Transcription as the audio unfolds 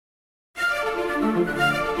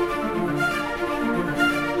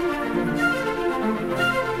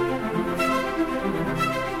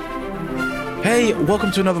Hey,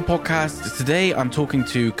 welcome to another podcast. Today I'm talking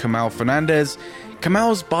to Kamal Fernandez.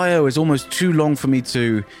 Kamal's bio is almost too long for me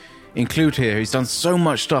to include here. He's done so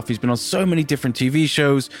much stuff. He's been on so many different TV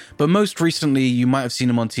shows, but most recently you might have seen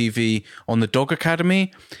him on TV on the Dog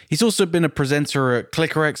Academy. He's also been a presenter at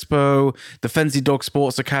Clicker Expo, the Fenzi Dog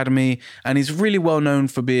Sports Academy, and he's really well known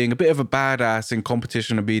for being a bit of a badass in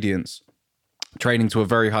competition obedience, training to a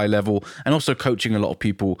very high level, and also coaching a lot of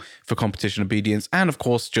people for competition obedience, and of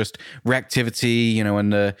course just reactivity,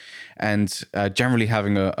 and generally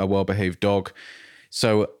having a well-behaved dog.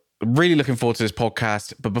 So really looking forward to this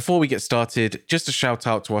podcast. But before we get started, just a shout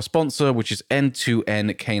out to our sponsor, which is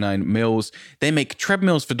N2N Canine Meals. They make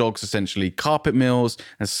treadmills for dogs, essentially carpet meals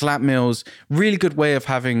and slap meals. Really good way of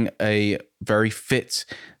having a very fit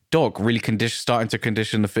dog, really starting to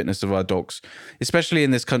condition the fitness of our dogs, especially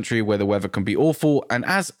in this country where the weather can be awful. And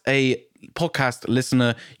as a podcast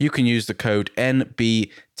listener, you can use the code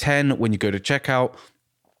NB10 when you go to checkout.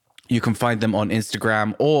 You can find them on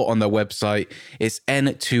Instagram or on their website. It's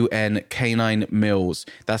N2N Canine Meals.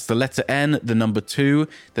 That's the letter N, the number 2,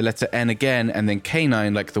 the letter N again, and then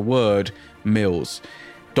canine like the word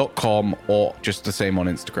meals.com, or just the same on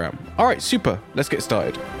Instagram. All right, super. Let's get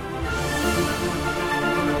started.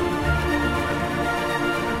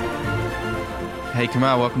 Hey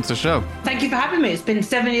Kamal, welcome to the show. Thank you for having me. It's been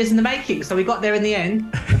 7 years in the making, so we got there in the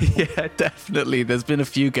end. Yeah, definitely. There's been a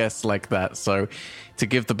few guests like that. So to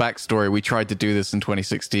give the backstory, we tried to do this in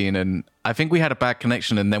 2016, and I think we had a bad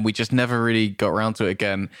connection, and then we just never really got around to it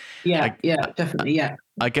again. Yeah, definitely, yeah.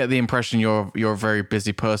 I get the impression you're a very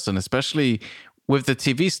busy person, especially with the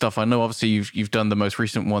TV stuff. I know obviously you've done the most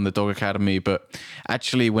recent one, the Dog Academy, but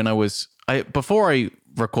actually before I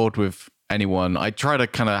record with anyone, I try to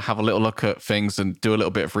kind of have a little look at things and do a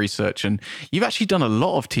little bit of research, and you've actually done a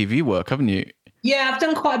lot of TV work, haven't you? Yeah, I've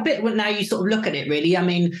done quite a bit now you sort of look at it, really. I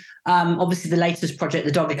mean, obviously the latest project,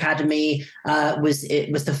 the Dog Academy, was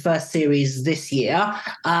the first series this year.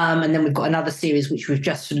 And then we've got another series which we've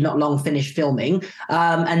just not long finished filming.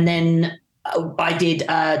 And then I did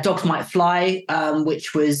Dogs Might Fly,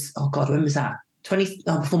 which was, oh God, when was that?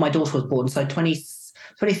 Before my daughter was born, so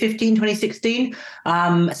 2015, 2016.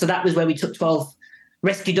 So that was where we took 12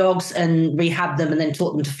 rescue dogs and rehabbed them and then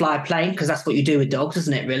taught them to fly a plane, because that's what you do with dogs,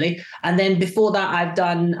 isn't it, really? And then before that, I've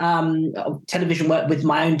done television work with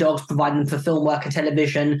my own dogs, providing them for film work and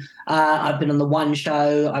television. I've been on The One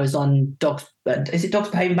Show. I was on Dogs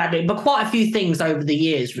Behaving Badly? But quite a few things over the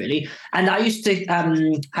years, really. And I used to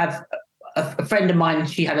have a friend of mine.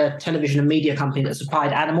 She had a television and media company that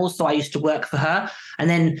supplied animals, so I used to work for her. And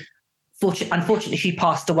then unfortunately, she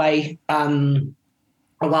passed away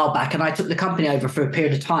a while back, and I took the company over for a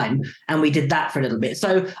period of time, and we did that for a little bit.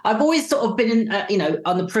 So I've always sort of been,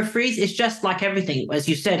 on the peripheries. It's just like everything, as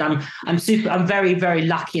you said. I'm very, very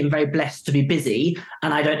lucky and very blessed to be busy,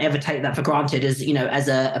 and I don't ever take that for granted as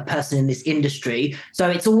a person in this industry. So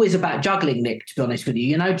it's always about juggling, Nick. To be honest with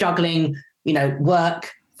you, juggling,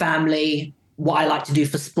 work, family, what I like to do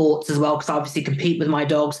for sports as well, because I obviously compete with my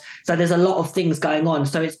dogs. So there's a lot of things going on.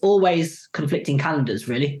 So it's always conflicting calendars,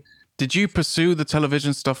 really. Did you pursue the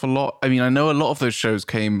television stuff a lot? I mean, I know a lot of those shows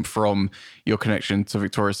came from your connection to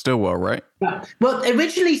Victoria Stilwell, right? Yeah. Well,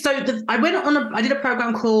 originally, I did a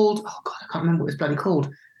program called, oh God, I can't remember what it was bloody called.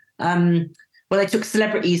 Well, they took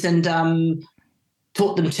celebrities and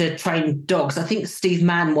taught them to train dogs. I think Steve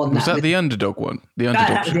Mann won that. Was that the Underdog one? The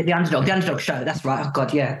Underdog show. That's right. Oh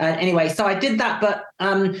God, yeah. Anyway, so I did that, but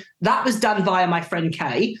that was done via my friend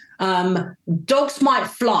Kay. Dogs Might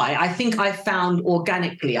Fly, I think I found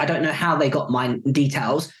organically. I don't know how they got my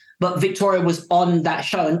details, but Victoria was on that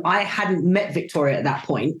show, and I hadn't met Victoria at that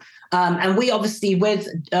point. And we obviously, with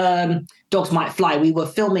Dogs Might Fly, we were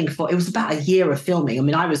filming it was about a year of filming. I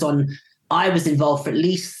mean, I was involved for at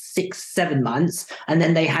least 6-7 months, and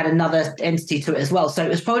then they had another entity to it as well. So it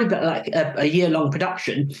was probably about like a year-long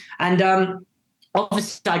production. And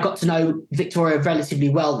obviously I got to know Victoria relatively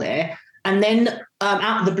well there. And then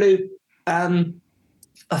out of the blue,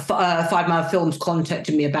 Five Mile Films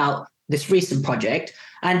contacted me about this recent project.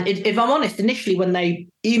 And if I'm honest, initially when they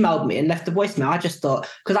emailed me and left the voicemail, I just thought,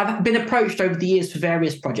 because I've been approached over the years for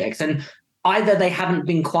various projects, and either they haven't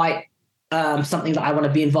been quite something that I want to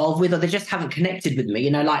be involved with, or they just haven't connected with me.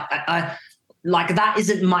 Like that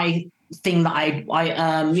isn't my thing. That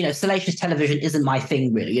I salacious television isn't my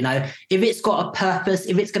thing, really. If it's got a purpose,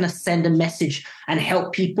 if it's going to send a message and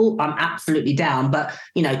help people, I'm absolutely down. But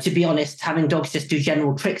to be honest, having dogs just do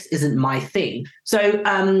general tricks isn't my thing. So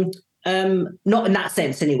not in that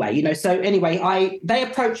sense anyway, So anyway, they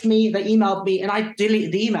approached me, they emailed me, and I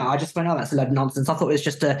deleted the email. I just went, oh, that's a load of nonsense. I thought it was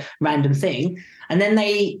just a random thing. And then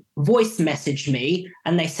they voice messaged me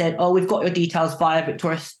and they said, oh, we've got your details via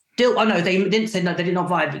Victoria. Still, oh no, they didn't say no, they did not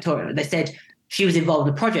via Victoria. They said she was involved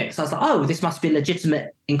in the project. So I was like, oh, this must be a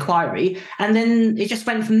legitimate inquiry. And then it just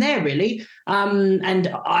went from there, really. And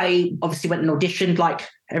I obviously went and auditioned like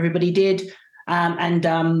everybody did.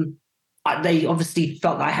 They obviously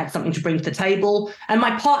felt that I had something to bring to the table. And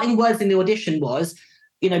my parting words in the audition was,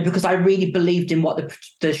 because I really believed in what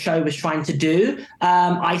the show was trying to do.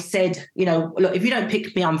 I said, look, if you don't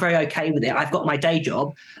pick me, I'm very okay with it. I've got my day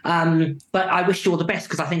job. But I wish you all the best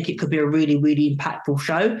because I think it could be a really, really impactful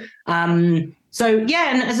show. So,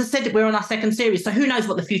 yeah, and as I said, we're on our second series. So who knows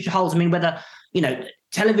what the future holds? I mean, whether,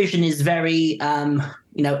 television is very,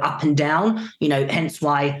 up and down, hence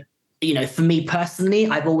why, for me personally,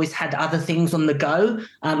 I've always had other things on the go.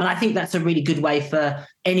 And I think that's a really good way for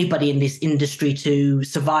anybody in this industry to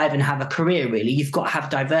survive and have a career, really. You've got to have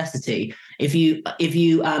diversity. If you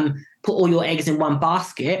put all your eggs in one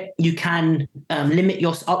basket, you can limit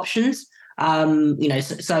your options. I've been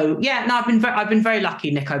very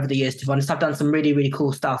lucky, Nick, over the years, to be honest. I've done some really, really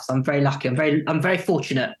cool stuff. So I'm very lucky. I'm very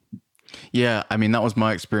fortunate. Yeah, I mean, that was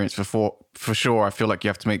my experience for sure. I feel like you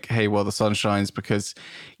have to make hay while the sun shines because,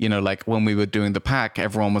 like when we were doing the pack,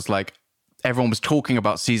 everyone was talking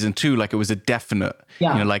about season 2 like it was a definite,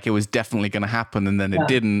 like it was definitely going to happen, and then it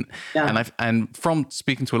didn't. Yeah. And from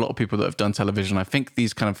speaking to a lot of people that have done television, I think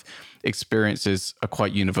these kind of experiences are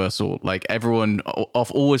quite universal. Like everyone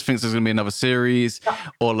always thinks there's going to be another series,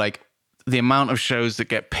 or like the amount of shows that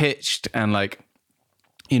get pitched and like,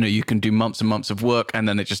 you can do months and months of work and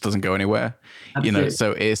then it just doesn't go anywhere. Absolutely.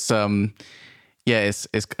 So it's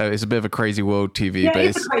it's a bit of a crazy world, TV. Yeah,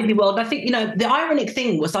 it's a crazy world. I think, the ironic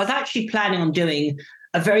thing was I was actually planning on doing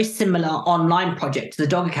a very similar online project to the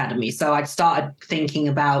Dog Academy. So I'd started thinking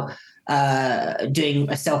about doing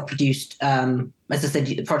a self-produced, as I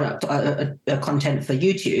said, product content for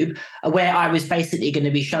YouTube, where I was basically going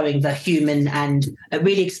to be showing the human and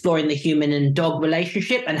really exploring the human and dog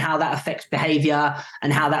relationship and how that affects behavior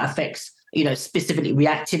and how that affects, specifically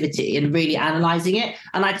reactivity, and really analyzing it.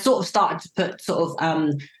 And I'd sort of started to put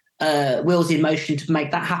wheels in motion to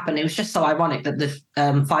make that happen. It was just so ironic that the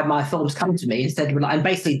 5 Mile Films come to me instead and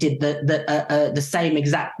basically did the same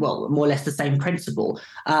exact, well, more or less the same principle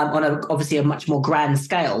on obviously a much more grand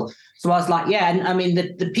scale. So I was like, yeah, and I mean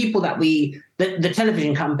the people that the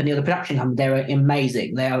television company or the production company, they're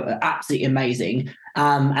amazing. They are absolutely amazing.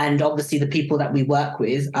 And obviously the people that we work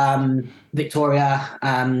with, Victoria.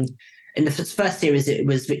 In the first series, it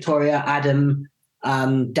was Victoria, Adam,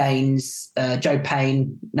 Danes, Joe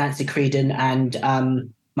Payne, Nancy Creedon,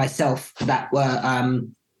 and myself that were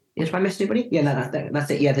if I missed anybody? Yeah, no,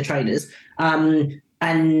 that's it. Yeah, the trainers.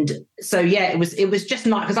 And so it was just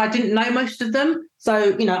not, because I didn't know most of them.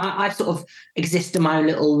 So I sort of exist in my own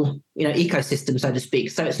little ecosystem, so to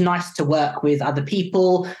speak. So it's nice to work with other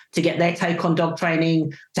people, to get their take on dog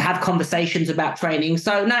training, to have conversations about training.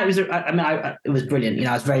 So no, it was it was brilliant.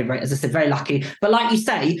 I was very, very, as I said, very lucky. But like you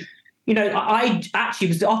say, I actually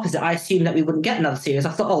was the opposite. I assumed that we wouldn't get another series.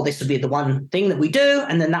 I thought, oh, this would be the one thing that we do,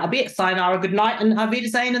 and then that'll be it. Sayonara, good night, and Auf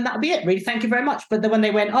Wiedersehen, and that'll be it. Really, thank you very much. But then when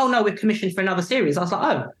they went, oh no, we're commissioned for another series, I was like,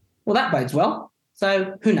 oh, well, that bodes well.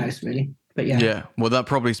 So who knows, really? But yeah. Yeah. Well, that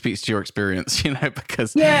probably speaks to your experience,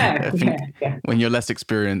 because I think when you're less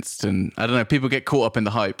experienced, and I don't know, people get caught up in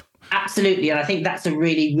the hype. Absolutely, and I think that's a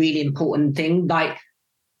really, really important thing. Like,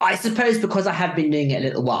 I suppose because I have been doing it a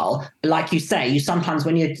little while, like you say, you sometimes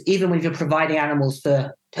when you're providing animals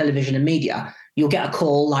for television and media, you'll get a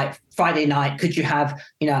call like Friday night, could you have,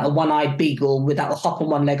 a one-eyed beagle that will hop on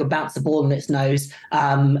one leg or bounce the ball in its nose,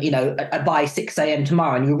 by 6 a.m.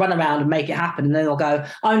 tomorrow, and you run around and make it happen. And then they'll go,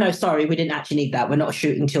 oh no, sorry, we didn't actually need that. We're not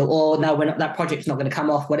shooting till, or no, we're not, that project's not going to come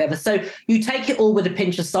off, whatever. So you take it all with a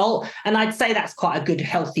pinch of salt. And I'd say that's quite a good,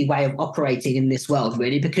 healthy way of operating in this world,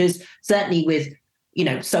 really, because certainly with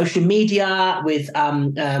social media, with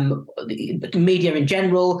media in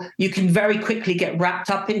general, you can very quickly get wrapped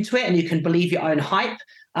up into it and you can believe your own hype.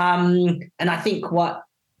 And I think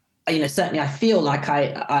certainly I feel like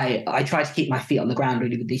I try to keep my feet on the ground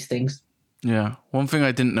really with these things. Yeah. One thing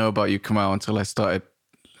I didn't know about you, Kamal, until I started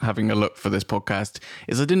having a look for this podcast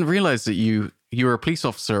is I didn't realize that you were a police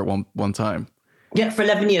officer at one time. Yeah, for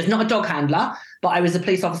 11 years, not a dog handler, but I was a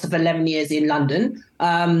police officer for 11 years in London.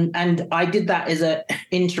 And I did that as an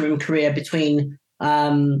interim career between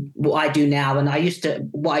what I do now. And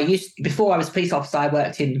before I was a police officer, I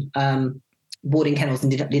worked in boarding kennels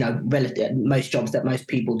and did, most jobs that most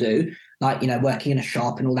people do, like, working in a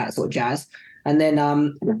shop and all that sort of jazz. And then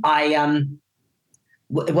I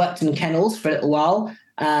worked in kennels for a little while,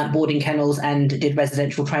 boarding kennels, and did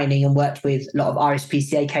residential training and worked with a lot of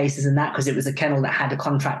RSPCA cases and that, because it was a kennel that had a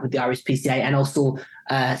contract with the RSPCA, and also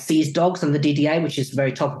seized dogs on the DDA, which is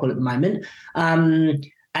very topical at the moment.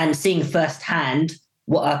 And seeing firsthand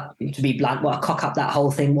to be blunt, what a cock up that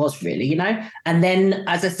whole thing was, really, you know. And then,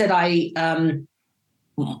 as I said, I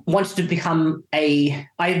wanted to become I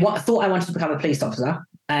thought I wanted to become a police officer,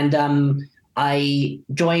 and I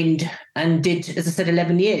joined and did, as I said,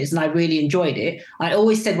 11 years, and I really enjoyed it. I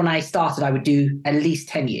always said when I started I would do at least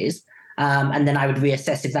 10 years, and then I would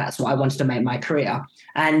reassess if that's what I wanted to make my career.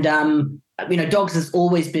 And you know, dogs has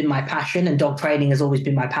always been my passion, and dog training has always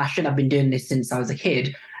been my passion. I've been doing this since I was a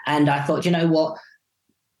kid, and I thought, you know what,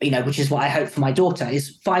 you know, which is what I hope for my daughter,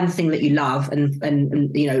 is find the thing that you love, and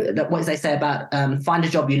you know, what they say about find a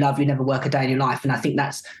job you love, you never work a day in your life. And I think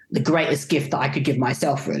that's the greatest gift that I could give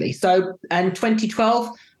myself, really. So in 2012,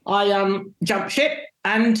 I jumped ship,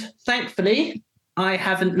 and thankfully I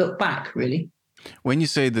haven't looked back, really. When you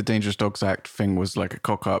say the Dangerous Dogs Act thing was like a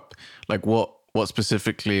cock up, like what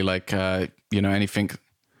specifically, like you know, anything?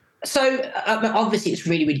 So obviously it's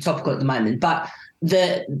really, really topical at the moment, but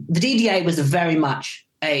the DDA was very much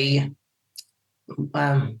I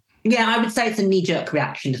would say it's a knee-jerk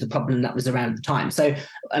reaction to the problem that was around at the time. So,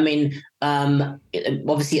 I mean,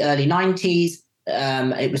 obviously early 90s,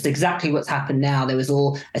 it was exactly what's happened now. There was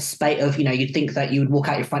all a spate of, you know, you'd think that you would walk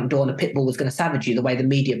out your front door and a pit bull was going to savage you, the way the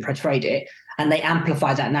media portrayed it, and they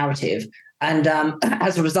amplified that narrative. And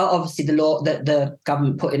as a result, obviously, the law that the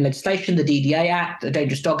government put in legislation, the DDA Act, the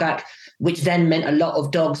Dangerous Dog Act, which then meant a lot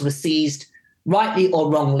of dogs were seized, rightly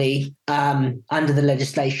or wrongly, under the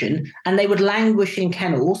legislation, and they would languish in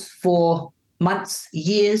kennels for months,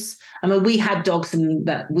 years. I mean, we had dogs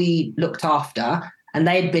that we looked after, and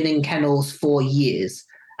they had been in kennels for years.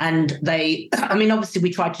 And they, I mean, obviously,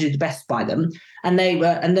 we tried to do the best by them, and they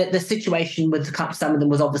were, and the situation with some of them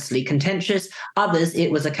was obviously contentious. Others,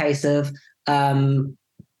 it was a case of, to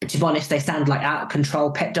be honest, they sound like out of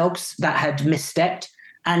control pet dogs that had misstepped.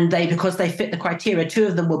 And because they fit the criteria, two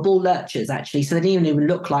of them were bull lurchers, actually. So they didn't even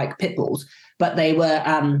look like pit bulls, but they were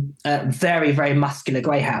very, very muscular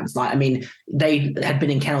greyhounds. Like, I mean, they had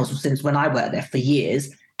been in kennels since when I worked there for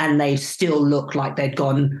years, and they still look like they'd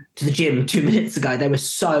gone to the gym 2 minutes ago. They were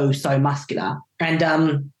so, so muscular. And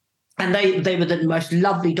they were the most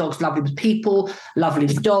lovely dogs, lovely with people, lovely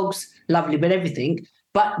with dogs, lovely with everything.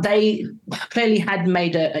 But they clearly had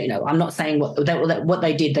made I'm not saying what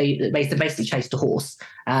they did. They basically chased a horse,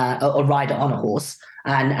 or rider on a horse,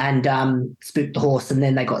 and spooked the horse, and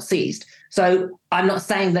then they got seized. So I'm not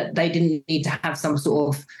saying that they didn't need to have some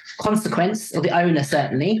sort of consequence, or the owner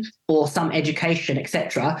certainly, or some education,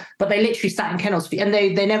 etc. But they literally sat in kennels, and they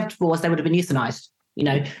inevitable was they would have been euthanized. You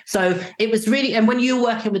know, so it was really, and when you're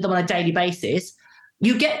working with them on a daily basis,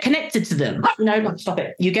 you get connected to them. No, stop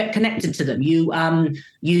it. You get connected to them. You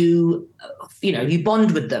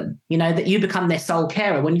bond with them. You know, that you become their sole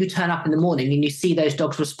carer. When you turn up in the morning and you see those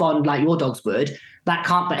dogs respond like your dogs would, that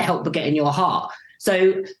can't but help but get in your heart.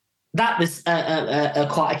 So that was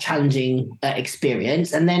quite a challenging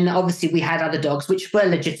experience. And then obviously we had other dogs which were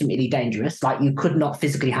legitimately dangerous. Like, you could not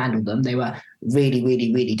physically handle them. They were really,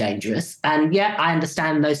 really, really dangerous. And yeah, I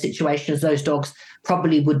understand those situations. Those dogs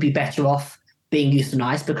probably would be better off being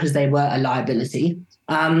euthanized because they were a liability.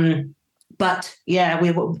 But yeah,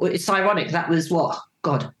 it's ironic. That was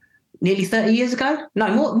nearly 30 years ago?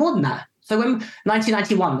 No, more than that. So when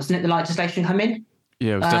 1991, wasn't it, the legislation come in?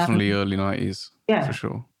 Yeah, it was definitely early 90s. Yeah, for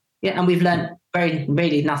sure. Yeah, and we've learned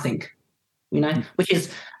really nothing, you know, which is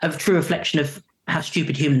a true reflection of how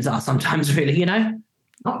stupid humans are sometimes, really, you know?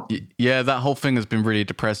 Yeah, that whole thing has been really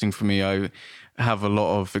depressing for me. I have a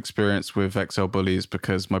lot of experience with XL bullies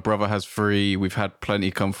because my brother has 3. We've had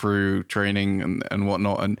plenty come through training and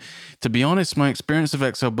whatnot. And to be honest, my experience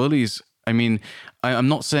of XL bullies, I mean, I'm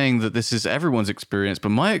not saying that this is everyone's experience, but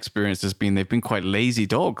my experience has been they've been quite lazy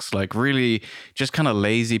dogs, like really just kind of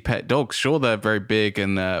lazy pet dogs. Sure, they're very big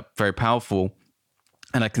and very powerful,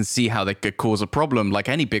 and I can see how they could cause a problem like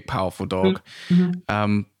any big, powerful dog.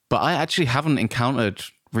 Mm-hmm. But I actually haven't encountered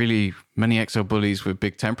really many XL bullies with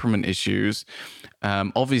big temperament issues.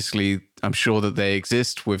 Obviously, I'm sure that they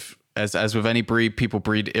exist with, as with any breed, people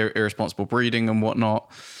breed irresponsible breeding and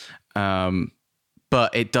whatnot.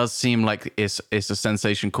 But it does seem like it's a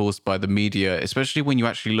sensation caused by the media, especially when you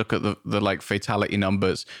actually look at the like fatality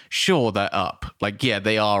numbers. Sure, they're up. Like, yeah,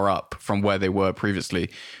 they are up from where they were previously,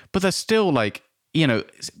 but they're still like, you know,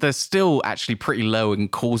 they're still actually pretty low in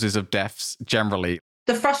causes of deaths generally.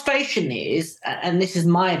 The frustration is, and this is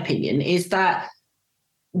my opinion, is that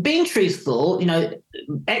being truthful,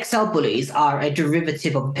 XL bullies are a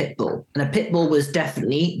derivative of a pit bull, and a pit bull was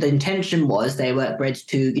definitely, the intention was they were bred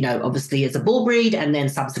to, obviously as a bull breed and then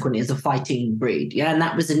subsequently as a fighting breed. Yeah. And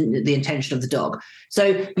that was the intention of the dog.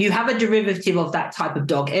 So you have a derivative of that type of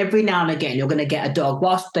dog. Every now and again, you're going to get a dog,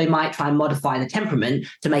 whilst they might try and modify the temperament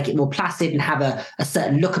to make it more placid and have a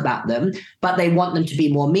certain look about them, but they want them to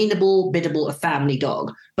be more amenable, biddable, a family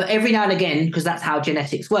dog. But every now and again, because that's how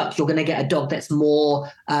genetics works, you're going to get a dog that's more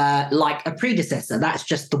like a predecessor. That's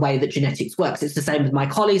just the way that genetics works. It's the same with my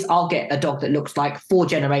collies. I'll get a dog that looks like 4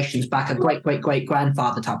 generations back, a great, great, great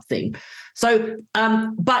grandfather type thing. So,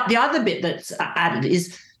 but the other bit that's added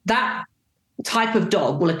is that type of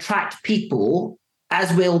dog will attract people,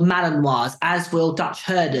 as will Malinois, as will Dutch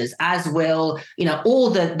herders, as will,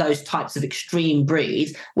 all those types of extreme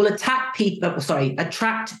breeds will attract people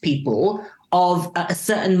of a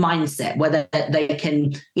certain mindset, whether they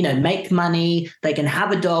can, make money, they can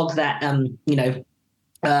have a dog that,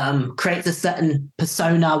 creates a certain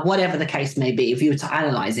persona, whatever the case may be, if you were to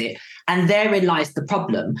analyze it. And therein lies the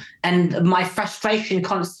problem. And my frustration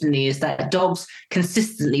constantly is that dogs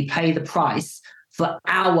consistently pay the price for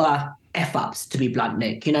our F-ups, to be blunt,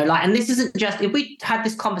 Nick. And this isn't just, if we had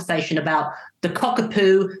this conversation about the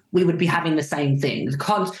cockapoo, we would be having the same thing.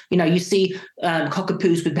 You see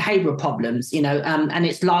cockapoos with behavioral problems, and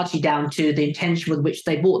it's largely down to the intention with which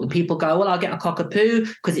they bought them. People go, well, I'll get a cockapoo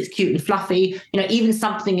because it's cute and fluffy. Even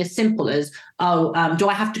something as simple as, do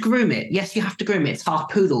I have to groom it? Yes, you have to groom it. It's half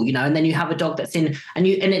poodle, and then you have a dog that's in, and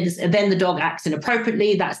then the dog acts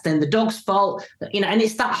inappropriately. That's then the dog's fault, and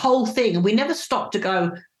it's that whole thing. And we never stop to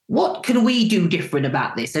go, what can we do different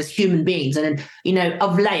about this as human beings? And then,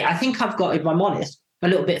 of late, I think I've got, if I'm honest, a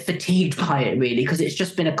little bit fatigued by it, really, because it's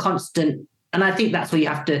just been a constant. And I think that's where you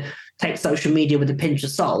have to take social media with a pinch of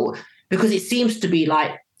salt, because it seems to be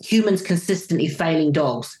like humans consistently failing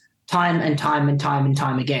dogs time and time and time and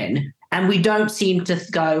time again. And we don't seem to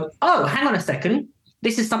go, oh, hang on a second,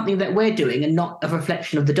 this is something that we're doing and not a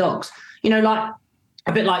reflection of the dogs. Like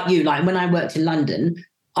a bit like you, like when I worked in London,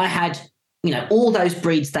 I had, all those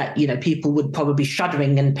breeds that, people would probably be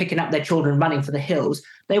shuddering and picking up their children, running for the hills.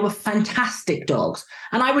 They were fantastic dogs.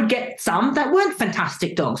 And I would get some that weren't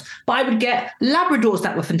fantastic dogs, but I would get Labradors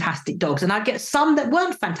that were fantastic dogs. And I'd get some that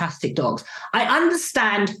weren't fantastic dogs. I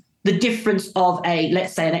understand the difference of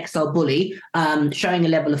let's say an XL bully showing a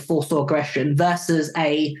level of force or aggression versus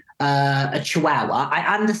a Chihuahua.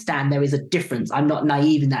 I understand there is a difference. I'm not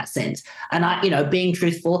naive in that sense. And being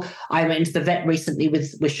truthful, I went into the vet recently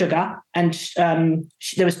with Sugar, and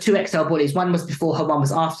there was 2 XL bullies. One was before her, one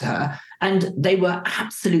was after her. And they were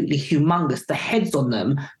absolutely humongous. The heads on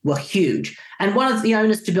them were huge. And one of the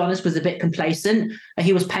owners, to be honest, was a bit complacent.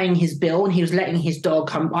 He was paying his bill and he was letting his dog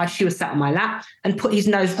come while she was sat on my lap and put his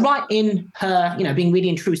nose right in her, being really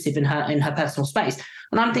intrusive in her personal space.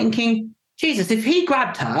 And I'm thinking, Jesus, if he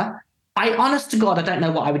grabbed her, honest to God, I don't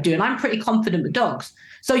know what I would do. And I'm pretty confident with dogs.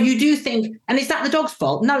 So you do think, and is that the dog's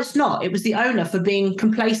fault? No, it's not. It was the owner for being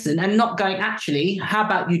complacent and not going, actually, how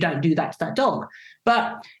about you don't do that to that dog?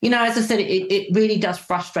 But, as I said, it really does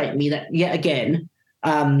frustrate me that yet again,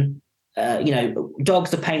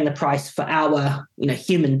 dogs are paying the price for our,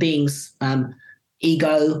 human beings,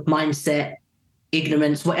 ego, mindset,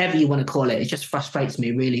 ignorance, whatever you want to call it. It just frustrates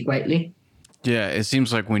me really greatly. Yeah, it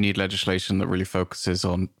seems like we need legislation that really focuses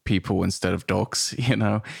on people instead of dogs,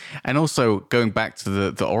 and also going back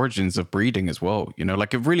to the origins of breeding as well,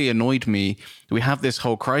 like it really annoyed me. We have this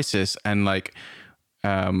whole crisis and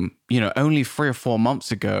only 3 or 4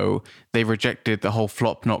 months ago, they rejected the whole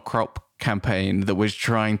flop, not crop campaign that was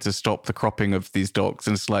trying to stop the cropping of these dogs.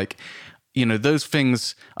 And it's like, those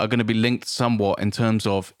things are going to be linked somewhat in terms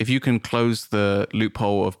of if you can close the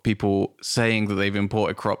loophole of people saying that they've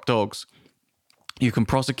imported crop dogs, you can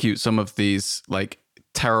prosecute some of these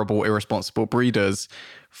terrible, irresponsible breeders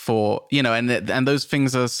for, and those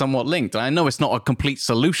things are somewhat linked. I know it's not a complete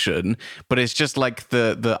solution, but it's just like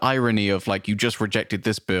the irony of you just rejected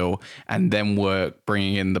this bill and then we're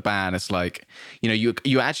bringing in the ban. It's like,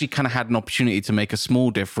 you actually kind of had an opportunity to make a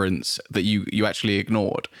small difference that you actually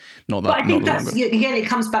ignored. But I think again, it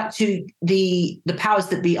comes back to the powers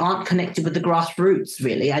that be aren't connected with the grassroots,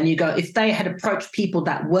 really. And you go, if they had approached people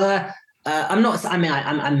that were, I'm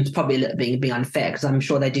probably a little being unfair because I'm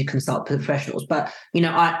sure they did consult professionals, but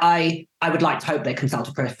I would like to hope they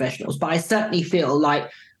consulted professionals. But I certainly feel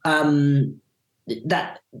like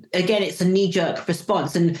that again, it's a knee-jerk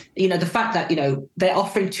response, and the fact that they're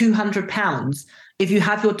offering £200 if you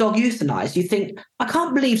have your dog euthanized. You think, I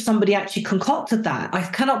can't believe somebody actually concocted that. I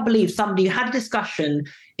cannot believe somebody had a discussion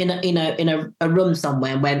in a room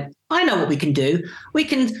somewhere and went, I know what we can do. We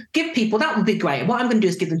can give people, that would be great. What I'm going to do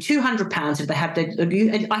is give them £200 if they have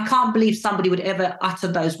I can't believe somebody would ever utter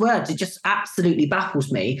those words. It just absolutely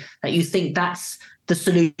baffles me that you think that's the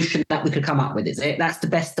solution that we could come up with, is it? That's the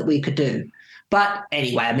best that we could do. But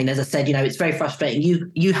anyway, I mean, as I said, it's very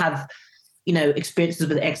frustrating. You have, experiences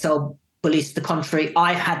with XL bullies to the contrary.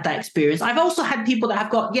 I've had that experience. I've also had people that have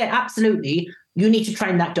got, absolutely, you need to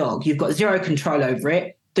train that dog. You've got zero control over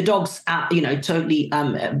it. The dog's totally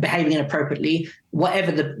behaving inappropriately, but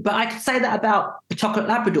I could say that about a chocolate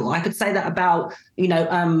Labrador. I could say that about,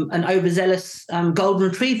 an overzealous golden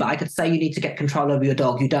retriever. I could say you need to get control over your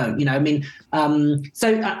dog. You don't,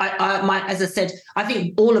 so as I said, I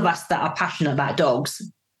think all of us that are passionate about dogs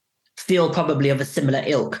feel probably of a similar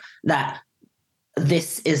ilk, that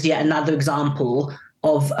this is yet another example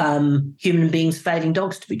of human beings failing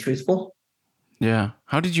dogs, to be truthful. Yeah.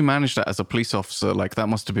 How did you manage that as a police officer? Like, that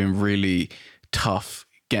must have been really tough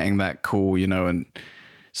getting that call, and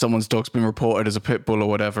someone's dog's been reported as a pit bull or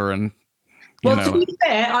whatever. And, to be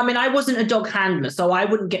fair, I mean, I wasn't a dog handler, so I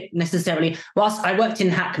wouldn't get necessarily, whilst I worked in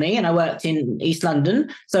Hackney and I worked in East London.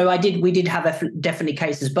 So we did have definitely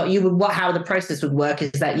cases, but how the process would work is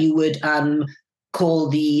that you would call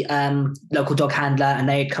the local dog handler and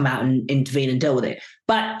they'd come out and intervene and deal with it.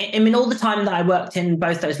 But I mean, all the time that I worked in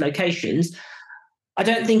both those locations, I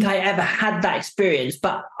don't think I ever had that experience,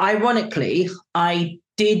 but ironically, I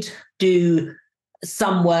did do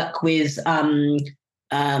some work with, I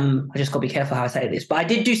just got to be careful how I say this, but I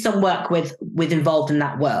did do some work with involved in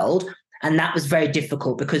that world. And that was very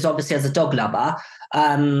difficult because obviously as a dog lover,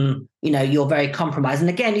 you're very compromised. And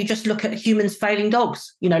again, you just look at humans failing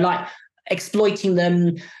dogs, like exploiting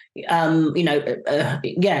them,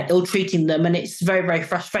 ill-treating them. And it's very, very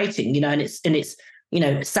frustrating, and it's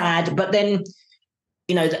sad, but then,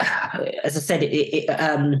 as I said, I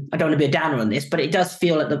don't want to be a downer on this, but it does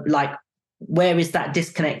feel like where is that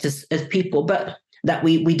disconnect as people, but that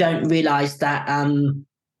we don't realize that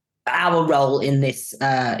our role in this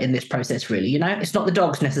process, really, it's not the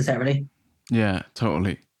dogs necessarily. Yeah,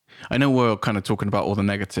 totally. I know we're kind of talking about all the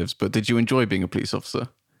negatives, but did you enjoy being a police officer?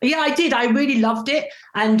 Yeah, I did. I really loved it.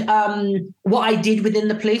 And what I did within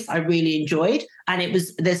the police, I really enjoyed. And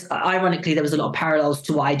ironically, there was a lot of parallels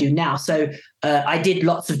to what I do now. So I did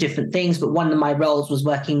lots of different things, but one of my roles was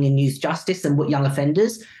working in youth justice and young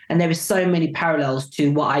offenders. And there is so many parallels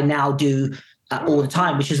to what I now do all the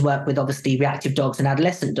time, which is work with obviously reactive dogs and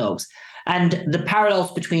adolescent dogs. And the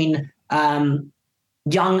parallels between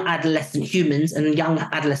young adolescent humans and young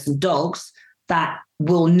adolescent dogs that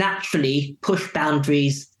will naturally push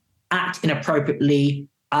boundaries, act inappropriately,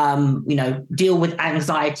 deal with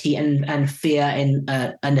anxiety and fear in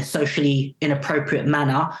a socially inappropriate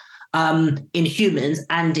manner in humans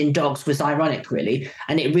and in dogs was ironic, really.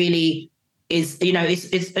 And it really is,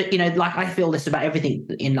 it's like I feel this about everything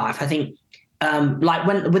in life. I think like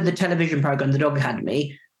with the television program, The Dog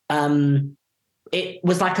Academy, it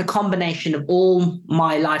was like a combination of all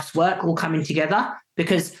my life's work all coming together,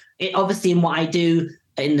 because it obviously in what I do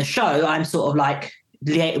in the show, I'm sort of like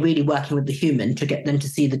really working with the human to get them to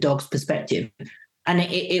see the dog's perspective. And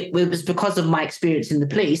it was because of my experience in the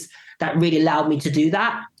police that really allowed me to do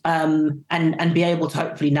that and be able to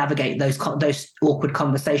hopefully navigate those awkward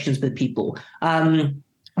conversations with people,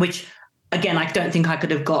 which, again, I don't think I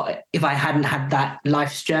could have got if I hadn't had that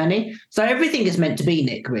life's journey. So everything is meant to be,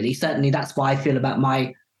 Nick, really. Certainly that's why I feel about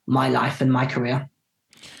my life and my career.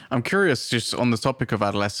 I'm curious, just on the topic of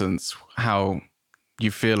adolescence, how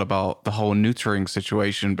you feel about the whole neutering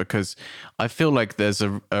situation, because I feel like there's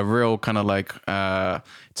a real kind of like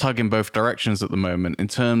tug in both directions at the moment in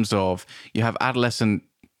terms of you have adolescent,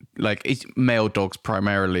 like male dogs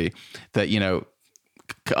primarily, that,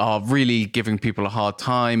 are really giving people a hard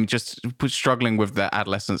time, just struggling with their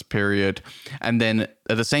adolescence period. And then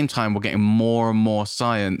at the same time, we're getting more and more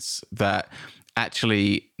science that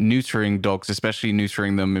actually neutering dogs, especially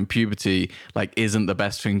neutering them in puberty, like isn't the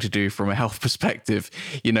best thing to do from a health perspective,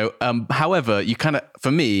 however, you kind of,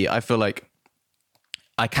 for me, I feel like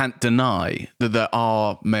I can't deny that there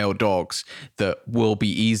are male dogs that will be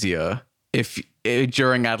easier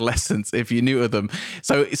during adolescence if you neuter them.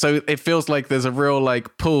 So it feels like there's a real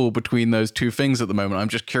like pull between those two things at the moment. I'm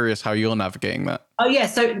just curious how you're navigating that. Oh yeah,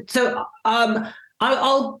 so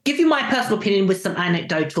I'll give you my personal opinion with some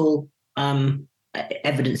anecdotal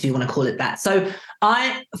evidence, if you want to call it that. So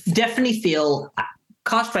I definitely feel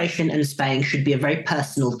castration and spaying should be a very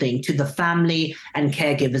personal thing to the family and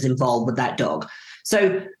caregivers involved with that dog.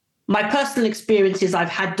 So my personal experience is I've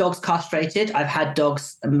had dogs castrated, I've had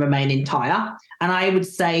dogs remain entire, and I would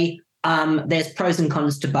say there's pros and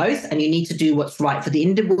cons to both, and you need to do what's right for the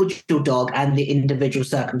individual dog and the individual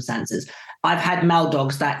circumstances. I've had male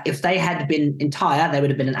dogs that if they had been entire, they would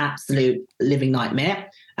have been an absolute living nightmare.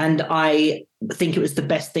 And I think it was the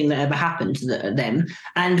best thing that ever happened to them.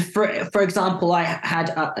 And for example, I had,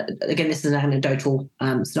 again, this is an anecdotal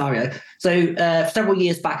scenario. So several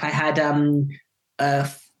years back, I had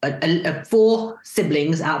 4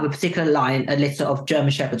 siblings out of a particular line, a litter of German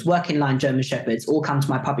Shepherds, working line German Shepherds, all come to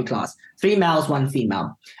my puppy class. 3 males, 1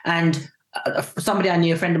 female. And somebody I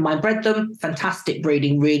knew, a friend of mine, bred them. Fantastic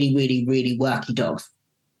breeding, really, really, really worky dogs.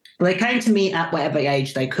 Well, they came to me at whatever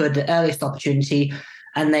age they could, the earliest opportunity,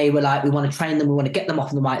 and they were like, we want to train them, we want to get them off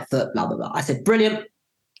on the right foot, blah, blah, blah. I said, brilliant.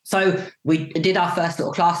 So we did our first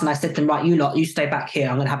little class, and I said to them, right, you stay back here.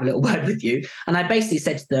 I'm going to have a little word with you. And I basically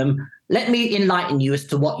said to them, let me enlighten you as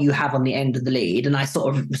to what you have on the end of the lead. And I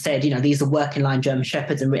sort of said, these are working line German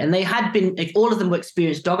Shepherds. And they had been, all of them were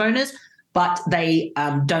experienced dog owners, but they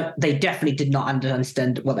definitely did not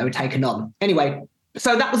understand what they were taking on. Anyway,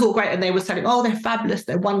 so that was all great. And they were saying, oh, they're fabulous.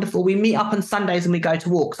 They're wonderful. We meet up on Sundays and we go to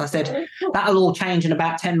walks. I said, that'll all change in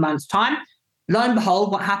about 10 months' time. Lo and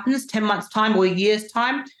behold, what happens? 10 months' time or a year's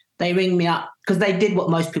time, they ring me up because they did what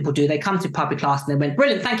most people do. They come to puppy class and they went,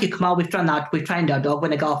 brilliant, thank you, Kamal. We've trained our dog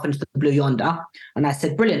when they go off into the blue yonder. And I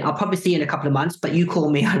said, brilliant, I'll probably see you in a couple of months, but you call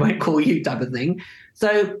me, I won't call you, type of thing.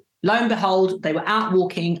 So lo and behold, they were out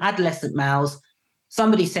walking, adolescent males.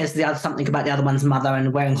 Somebody says something about the other one's mother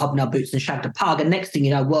and wearing hobnail boots and shagged a pug. And next thing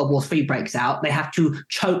you know, World War III breaks out. They have to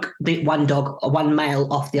choke the one male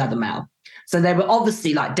off the other male. So they were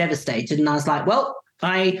obviously devastated. And I was like, well,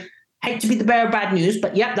 I hate to be the bearer of bad news,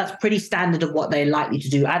 but yeah, that's pretty standard of what they're likely to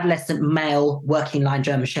do. Adolescent male working line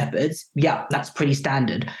German Shepherds. Yeah, that's pretty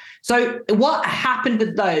standard. So what happened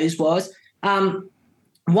with those was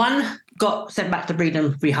one got sent back to breed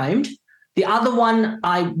and rehomed. The other one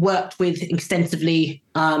I worked with extensively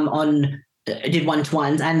did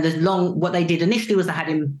one-to-ones, and what they did initially was they had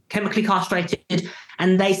him chemically castrated,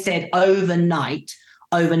 and they said overnight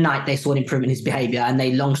they saw an improvement in his behavior,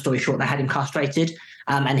 and long story short, they had him castrated,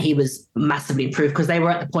 and he was massively improved because they were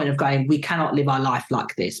at the point of going, we cannot live our life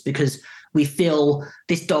like this because we feel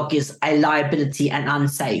this dog is a liability and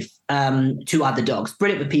unsafe to other dogs.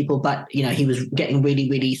 Brilliant with people, but he was getting really,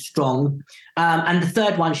 really strong. And the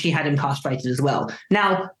third one, she had him castrated as well.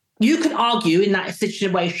 Now, you could argue in that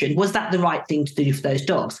situation, was that the right thing to do for those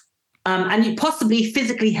dogs? And possibly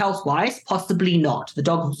physically health-wise, possibly not. The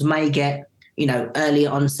dogs may get, early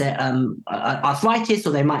onset arthritis,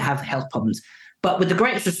 or they might have health problems. But with the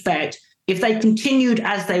greatest respect, if they continued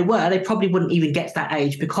as they were, they probably wouldn't even get to that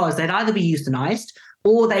age because they'd either be euthanized,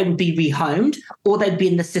 or they would be rehomed, or they'd be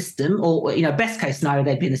in the system, or, best case scenario,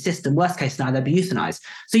 they'd be in the system, worst case scenario, they'd be euthanized.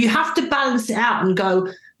 So you have to balance it out and go,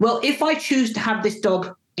 well, if I choose to have this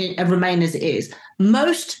dog remain as it is,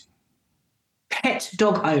 most pet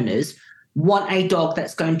dog owners want a dog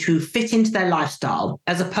that's going to fit into their lifestyle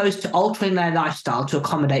as opposed to altering their lifestyle to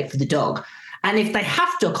accommodate for the dog. And if they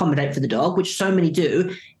have to accommodate for the dog, which so many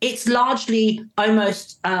do, it's largely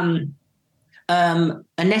almost a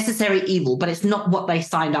necessary evil, but it's not what they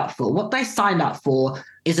signed up for. What they signed up for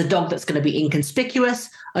is a dog that's going to be inconspicuous,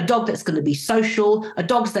 a dog that's going to be social, a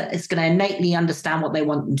dog that is going to innately understand what they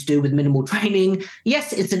want them to do with minimal training.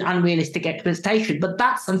 Yes, it's an unrealistic expectation, but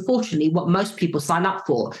that's unfortunately what most people sign up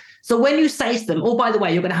for. So when you say to them, oh, by the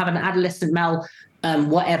way, you're going to have an adolescent male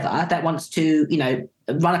whatever that wants to,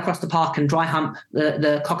 run across the park and dry hump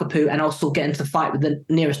the cockapoo and also get into the fight with the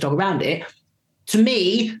nearest dog around it, to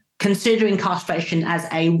me, considering castration as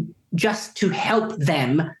just to help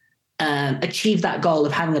them achieve that goal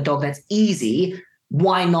of having a dog that's easy,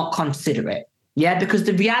 why not consider it? Yeah, because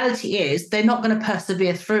the reality is they're not going to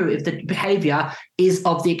persevere through if the behavior is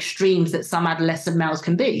of the extremes that some adolescent males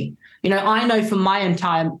can be. I know from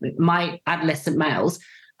my adolescent males,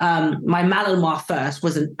 my Malinois first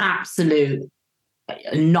was an absolute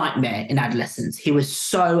nightmare in adolescence. He was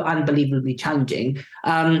so unbelievably challenging.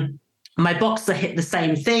 My boxer hit the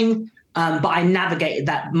same thing, but I navigated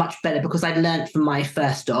that much better because I'd learned from my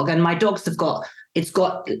first dog. And my dogs have got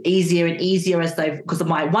easier and easier because of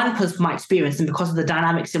my experience and because of the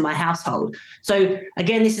dynamics in my household. So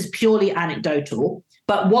again, this is purely anecdotal.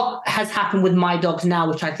 But what has happened with my dogs now,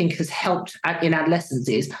 which I think has helped in adolescence,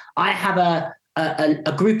 is I have a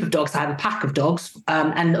group of dogs. I have a pack of dogs,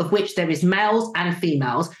 and of which there is males and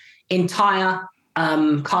females, entire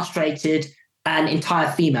castrated and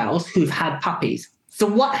entire females who've had puppies. So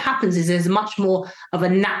what happens is there's much more of a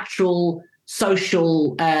natural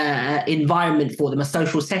social environment for them, a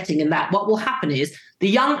social setting, and that what will happen is the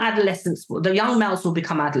young males will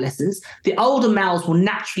become adolescents. The older males will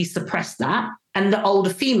naturally suppress that, and the older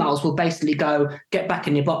females will basically go, "Get back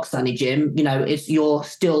in your box, Sonny Jim. You're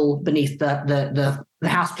still beneath the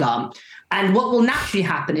houseplant." And what will naturally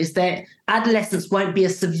happen is that adolescence won't be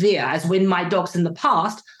as severe as when my dogs in the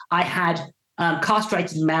past, I had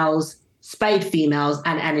castrated males, spayed females,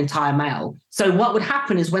 and an entire male. So what would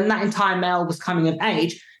happen is when that entire male was coming of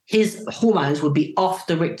age, his hormones would be off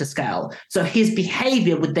the Richter scale. So his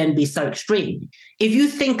behavior would then be so extreme. If you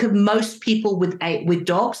think of most people with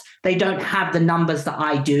dogs, they don't have the numbers that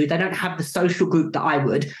I do. They don't have the social group that I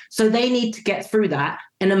would. So they need to get through that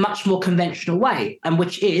in a much more conventional way, and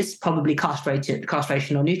which is probably castration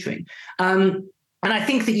or neutering. And I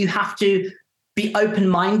think that you have to be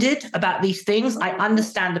open-minded about these things. I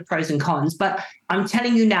understand the pros and cons, but I'm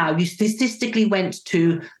telling you now, you statistically went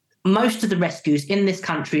to most of the rescues in this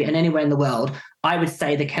country and anywhere in the world, I would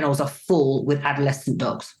say the kennels are full with adolescent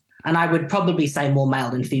dogs. And I would probably say more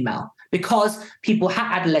male than female, because people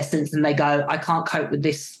have adolescents and they go, "I can't cope with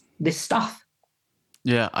this stuff."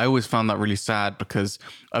 Yeah, I always found that really sad, because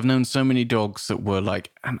I've known so many dogs that were like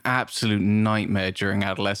an absolute nightmare during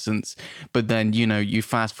adolescence. But then, you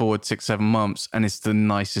fast forward 6-7 months and it's the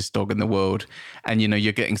nicest dog in the world. And,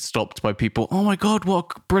 you're getting stopped by people. "Oh my God,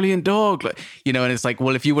 what a brilliant dog." And it's like,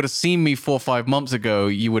 well, if you would have seen me 4 or 5 months ago,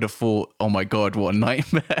 you would have thought, "Oh my God, what a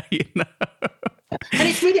nightmare." And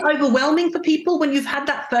it's really overwhelming for people when you've had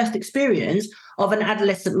that first experience of an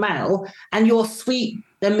adolescent male and your sweet,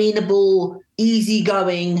 amenable,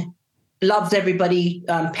 easygoing, loves everybody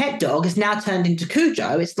pet dog is now turned into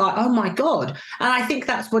Cujo. It's like, oh my God. And I think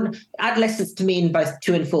that's when adolescence, to me, in both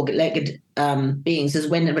 2- and 4-legged beings, is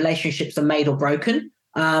when the relationships are made or broken.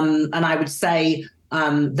 And I would say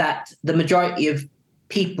that the majority of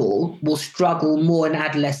people will struggle more in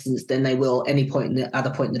adolescence than they will any point in the other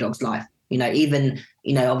point in the dog's life.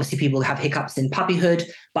 Obviously people have hiccups in puppyhood,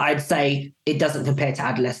 but I'd say it doesn't compare to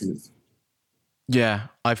adolescence. Yeah,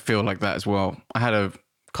 I feel like that as well. I had a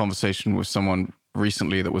conversation with someone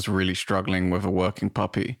recently that was really struggling with a working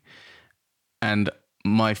puppy, and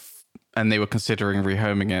they were considering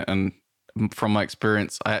rehoming it. And from my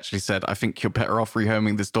experience, I actually said, "I think you're better off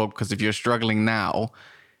rehoming this dog, because if you're struggling now,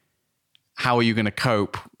 how are you going to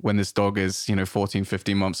cope when this dog is, 14,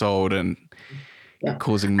 15 months old and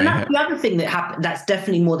causing mayhem?" And that's the other thing that happened. That's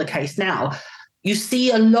definitely more the case now. You see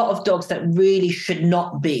a lot of dogs that really should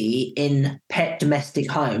not be in pet domestic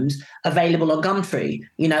homes available on Gumtree,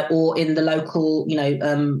 or in the local,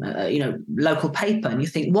 local paper. And you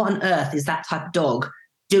think, what on earth is that type of dog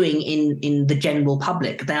doing in the general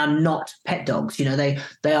public? They are not pet dogs.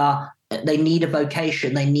 They need a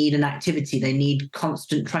vocation. They need an activity. They need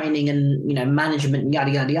constant training and, management and yada,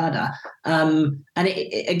 yada, yada. And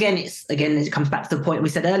it comes back to the point we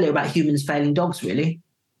said earlier about humans failing dogs, really.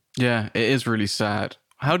 Yeah, it is really sad.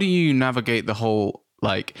 How do you navigate the whole,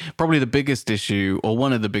 probably the biggest issue, or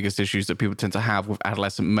one of the biggest issues that people tend to have with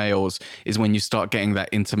adolescent males, is when you start getting that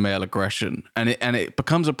inter-male aggression. And it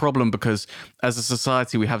becomes a problem because as a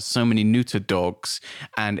society, we have so many neutered dogs,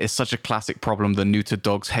 and it's such a classic problem. The neutered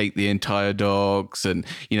dogs hate the entire dogs, and,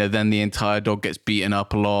 then the entire dog gets beaten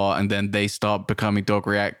up a lot, and then they start becoming dog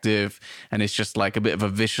reactive, and it's just like a bit of a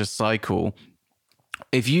vicious cycle.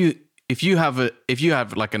 If you have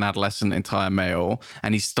like an adolescent entire male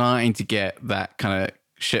and he's starting to get that kind of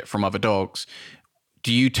shit from other dogs,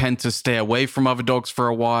 do you tend to stay away from other dogs for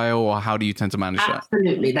a while, or how do you tend to manage that?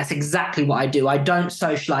 Absolutely. That's exactly what I do. I don't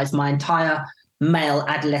socialize my entire male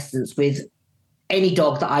adolescence with any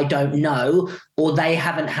dog that I don't know or they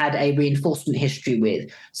haven't had a reinforcement history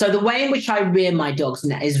with. So the way in which I rear my dogs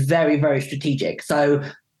now is very, very strategic. So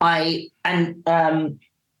I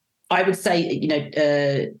would say,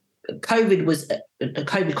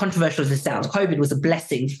 COVID, controversial as it sounds, COVID was a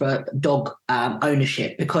blessing for dog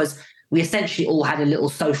ownership, because we essentially all had a little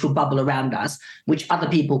social bubble around us, which other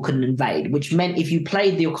people couldn't invade, which meant if you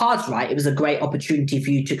played your cards right, it was a great opportunity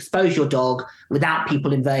for you to expose your dog without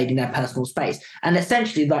people invading their personal space. And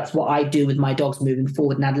essentially, that's what I do with my dogs moving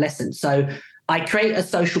forward in adolescence. So I create a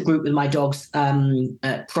social group with my dogs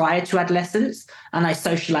prior to adolescence, and I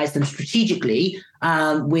socialize them strategically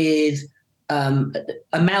with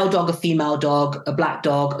a male dog, a female dog, a black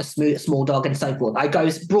dog, a small dog, and so forth. I go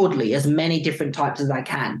as broadly as many different types as I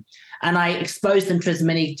can. And I expose them to as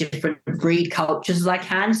many different breed cultures as I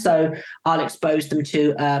can. So I'll expose them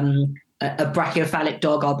to a brachiocephalic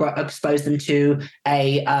dog. I'll expose them to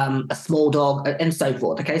a small dog, and so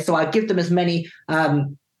forth. Okay, so I give them as many,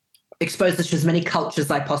 expose them to as many cultures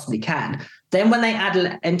as I possibly can. Then when they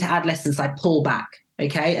enter adolescence, I pull back.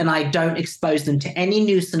 okay, and I don't expose them to any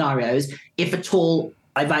new scenarios, if at all,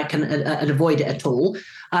 if I can avoid it at all.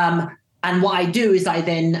 And what I do is I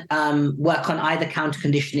then work on either counter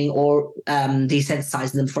conditioning or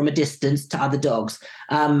desensitizing them from a distance to other dogs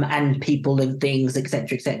and people and things,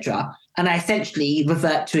 etc., etc. And I essentially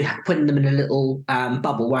revert to putting them in a little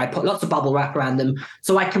bubble where I put lots of bubble wrap around them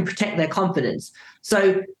so I can protect their confidence.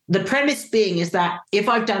 So the premise being is that if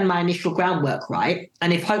I've done my initial groundwork right,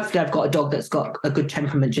 and if hopefully I've got a dog that's got a good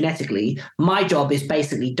temperament genetically, my job is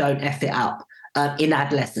basically don't F it up in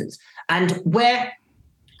adolescence. And where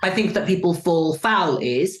I think that people fall foul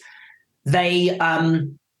is they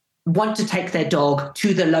want to take their dog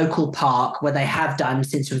to the local park where they have done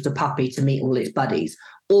since it was a puppy to meet all its buddies.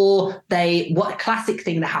 Or what a classic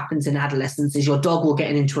thing that happens in adolescence is your dog will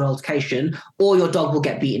get into an altercation or your dog will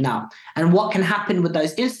get beaten up. And what can happen with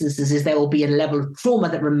those instances is there will be a level of trauma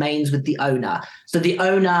that remains with the owner. So the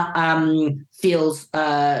owner feels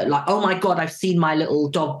like, oh my God, I've seen my little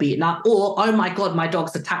dog beaten up, or oh my God, my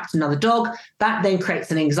dog's attacked another dog. That then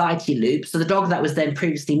creates an anxiety loop. So the dog that was then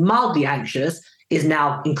previously mildly anxious is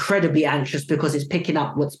now incredibly anxious because it's picking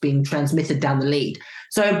up what's being transmitted down the lead.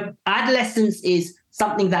 So adolescence is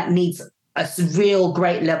something that needs a real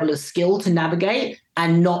great level of skill to navigate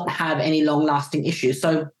and not have any long-lasting issues.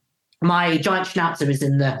 So my giant schnauzer is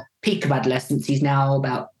in the peak of adolescence. He's now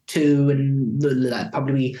about 2 and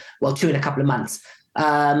probably, 2 in a couple of months.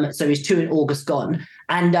 So he's 2 in August gone.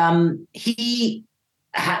 And he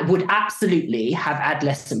would absolutely have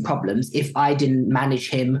adolescent problems if I didn't manage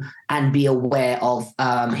him and be aware of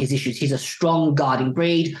his issues. He's a strong guarding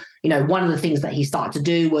breed. You know, one of the things that he started to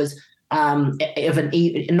do was of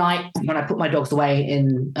a night when I put my dogs away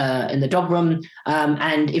in the dog room,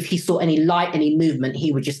 and if he saw any light, any movement,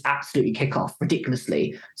 he would just absolutely kick off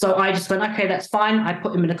ridiculously. So I just went, okay, that's fine. I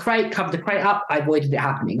put him in a crate, covered the crate up. I avoided it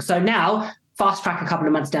happening. So now, fast track a couple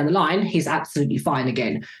of months down the line, he's absolutely fine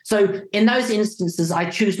again. So in those instances, I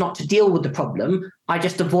choose not to deal with the problem. I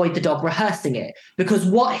just avoid the dog rehearsing it, because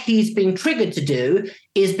what he's being triggered to do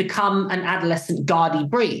is become an adolescent guardy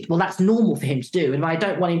breed. Well, that's normal for him to do. And if I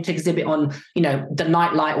don't want him to exhibit on, the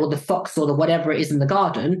nightlight or the fox or the whatever it is in the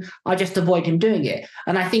garden, I just avoid him doing it.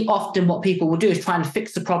 And I think often what people will do is try and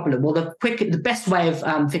fix the problem. Well, the best way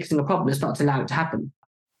of fixing a problem is not to allow it to happen.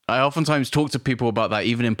 I oftentimes talk to people about that,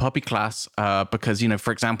 even in puppy class, because,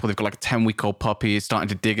 for example, they've got like a 10-week-old puppy starting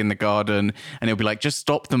to dig in the garden, and it'll be like, just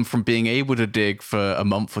stop them from being able to dig for a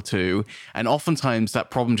month or two. And oftentimes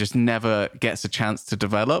that problem just never gets a chance to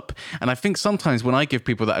develop. And I think sometimes when I give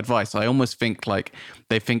people that advice, I almost think like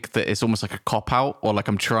they think that it's almost like a cop-out, or like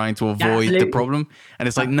I'm trying to avoid the problem. And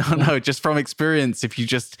it's like, no, just from experience, if you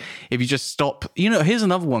just stop, here's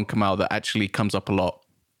another one, Kamal, that actually comes up a lot.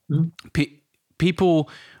 Mm-hmm. People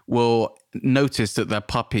will notice that their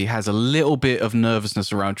puppy has a little bit of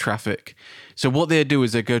nervousness around traffic. So what they do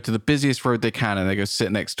is they go to the busiest road they can and they go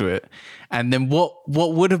sit next to it. And then what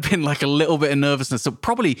would have been like a little bit of nervousness that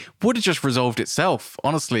probably would have just resolved itself,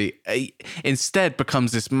 honestly, instead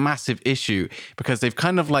becomes this massive issue because they've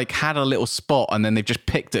kind of like had a little spot and then they've just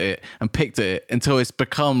picked at it until it's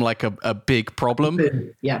become like a big problem.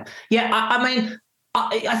 Yeah. I mean,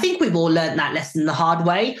 I think we've all learned that lesson the hard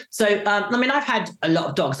way. So, I've had a lot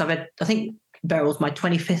of dogs. I think Beryl's my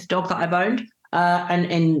 25th dog that I've owned. And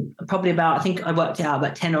in probably I think I worked it out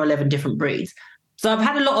about 10 or 11 different breeds. So I've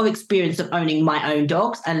had a lot of experience of owning my own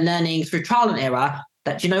dogs and learning through trial and error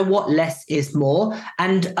that, less is more.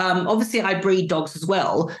 And obviously I breed dogs as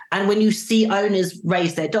well. And when you see owners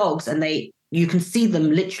raise their dogs and you can see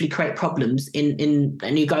them literally create problems and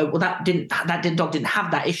you go, well, that dog didn't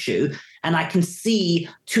have that issue. And I can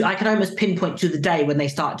I can almost pinpoint to the day when they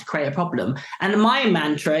start to create a problem. And my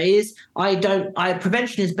mantra is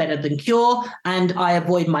prevention is better than cure. And I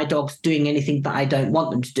avoid my dogs doing anything that I don't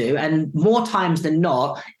want them to do. And more times than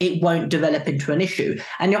not, it won't develop into an issue.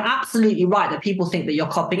 And you're absolutely right that people think that you're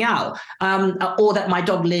copping out, or that my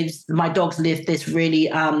dogs live this really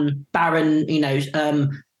barren,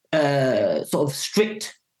 sort of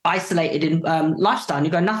strict, isolated lifestyle. And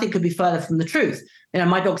you go, nothing could be further from the truth.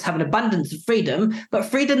 My dogs have an abundance of freedom, but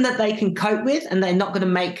freedom that they can cope with and they're not going to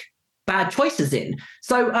make bad choices in.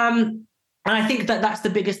 So, and I think that that's the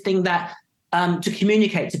biggest thing that to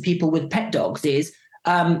communicate to people with pet dogs is,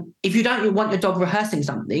 if you don't want your dog rehearsing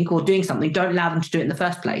something or doing something, don't allow them to do it in the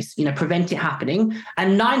first place. Prevent it happening.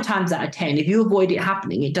 And 9 times out of 10, if you avoid it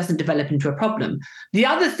happening, it doesn't develop into a problem. The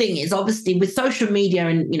other thing is obviously with social media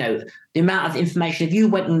and, the amount of information, if you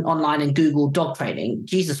went online and Googled dog training,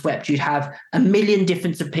 Jesus wept, you'd have a million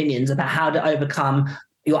different opinions about how to overcome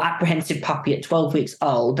your apprehensive puppy at 12 weeks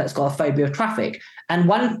old that's got a phobia of traffic, and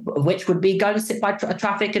one of which would be go and sit by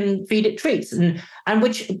traffic and feed it treats, and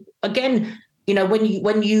which again,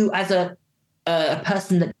 when you as a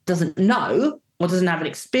person that doesn't know or doesn't have an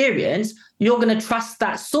experience, you're going to trust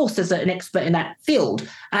that source as an expert in that field.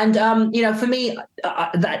 And for me,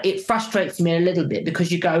 that it frustrates me a little bit,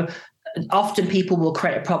 because you go, often people will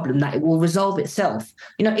create a problem that it will resolve itself.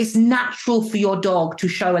 It's natural for your dog to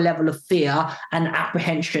show a level of fear and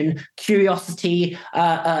apprehension, curiosity,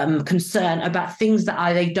 concern about things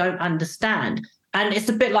that they don't understand. And it's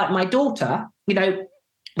a bit like my daughter,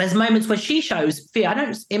 there's moments where she shows fear. I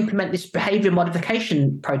don't implement this behavior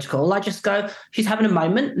modification protocol. I just go, she's having a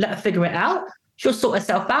moment, let her figure it out. She'll sort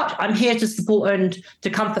herself out. I'm here to support her and to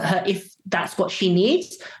comfort her if that's what she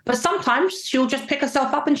needs. But sometimes she'll just pick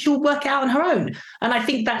herself up and she'll work it out on her own. And I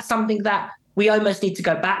think that's something that we almost need to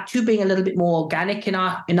go back to, being a little bit more organic in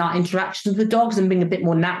our interactions with dogs and being a bit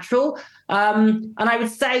more natural. And I would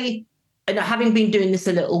say, having been doing this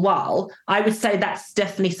a little while, I would say that's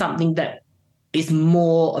definitely something that is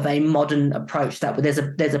more of a modern approach, that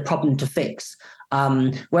there's a problem to fix.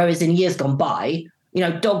 Whereas in years gone by,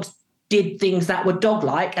 dogs did things that were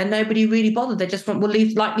dog-like and nobody really bothered. They just went, we'll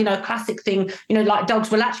leave, classic thing, like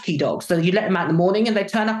dogs were latchkey dogs. So you let them out in the morning and they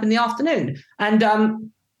turn up in the afternoon. And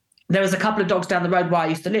there was a couple of dogs down the road where I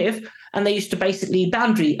used to live, and they used to basically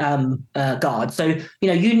boundary guard. So,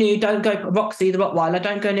 you knew, don't go, Roxy, the Rottweiler,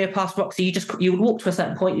 don't go near past Roxy. You would walk to a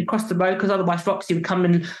certain point, you'd cross the road, because otherwise Roxy would come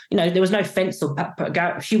and, there was no fence or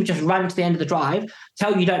she would just run to the end of the drive,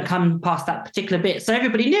 tell you don't come past that particular bit. So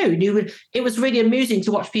everybody knew. It was really amusing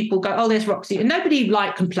to watch people go, oh, there's Roxy. And nobody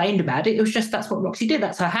complained about it. It was just, that's what Roxy did.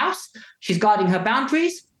 That's her house. She's guarding her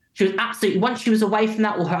boundaries. She was absolutely, once she was away from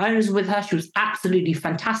that, or her owners were with her, she was absolutely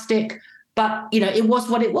fantastic. But, it was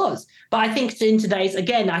what it was. But I think in today's,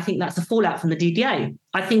 again, I think that's a fallout from the DDA.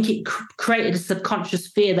 I think it created a subconscious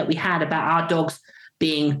fear that we had about our dogs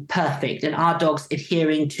being perfect and our dogs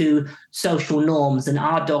adhering to social norms and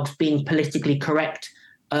our dogs being politically correct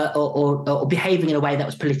or behaving in a way that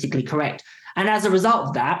was politically correct. And as a result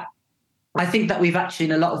of that, I think that we've actually,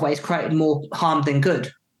 in a lot of ways, created more harm than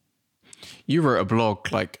good. You wrote a blog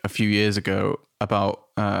a few years ago about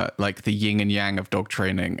the yin and yang of dog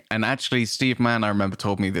training. And actually, Steve Mann, I remember,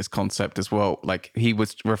 told me this concept as well. He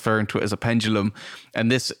was referring to it as a pendulum.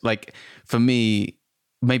 And this, for me,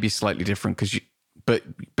 maybe slightly different, but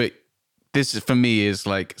this for me is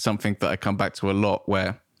something that I come back to a lot,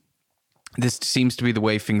 where this seems to be the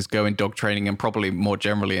way things go in dog training and probably more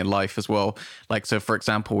generally in life as well. So for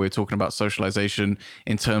example, we were talking about socialization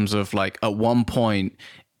in terms of at one point,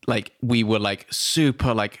 we were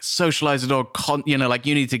super socialize a dog, you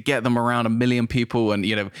need to get them around a million people, and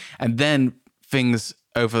and then things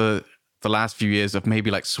over the last few years have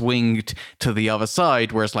maybe swinged to the other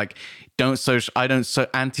side, where it's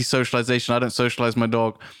anti-socialization, I don't socialize my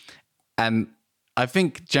dog. And I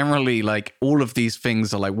think generally all of these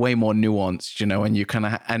things are way more nuanced, and you kind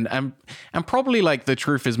of and probably the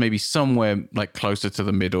truth is maybe somewhere closer to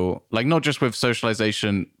the middle, not just with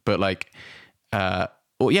socialization, but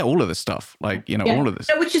all of this stuff, all of this.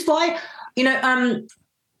 Which is why,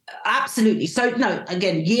 absolutely. So, no,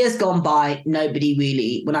 again, years gone by, nobody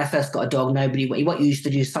really, when I first got a dog, what you used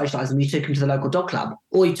to do is socialize them. You took them to the local dog club,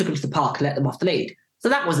 or you took them to the park and let them off the lead. So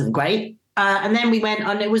that wasn't great. And then we went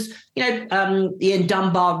on, it was, Ian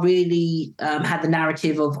Dunbar really had the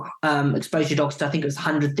narrative of exposure dogs to, I think it was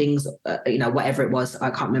 100 things, whatever it was,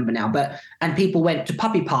 I can't remember now. And people went to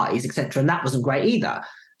puppy parties, etc. And that wasn't great either.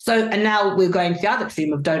 So, and now we're going to the other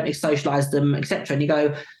extreme of don't socialize them, etc. And you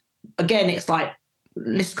go, again, it's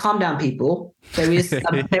let's calm down, people. There is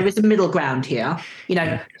a middle ground here.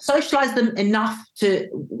 Socialize them enough to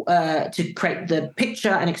create the picture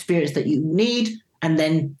and experience that you need, and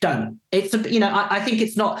then don't. It's I think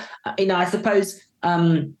it's not. I suppose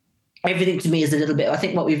everything to me is a little bit. I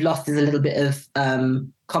think what we've lost is a little bit of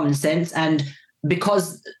common sense, and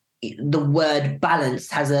because the word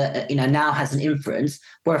balance has now has an influence,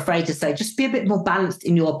 we're afraid to say just be a bit more balanced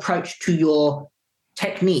in your approach to your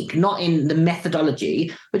technique, not in the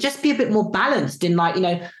methodology, but just be a bit more balanced in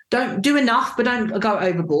don't do enough, but don't go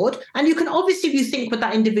overboard. And you can obviously, if you think with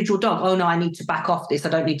that individual dog, oh no, I need to back off this, I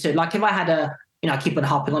don't need to, if I had I keep on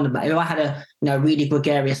harping on about it. If I had a really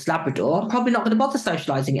gregarious Labrador, I'm probably not going to bother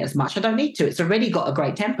socializing it as much. I don't need to. It's already got a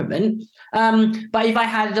great temperament. But if I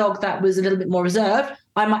had a dog that was a little bit more reserved,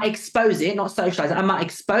 I might expose it, not socialize it. I might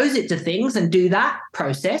expose it to things and do that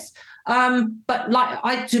process. But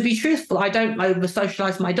to be truthful, I don't over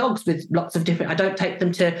socialize my dogs with lots of different, I don't take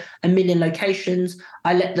them to a million locations.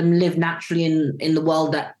 I let them live naturally in the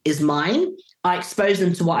world that is mine. I expose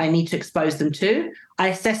them to what I need to expose them to. I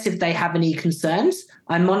assess if they have any concerns.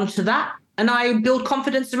 I monitor that, and I build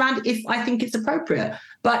confidence around it if I think it's appropriate.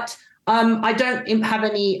 But I don't have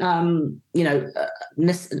any, I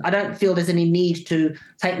don't feel there's any need to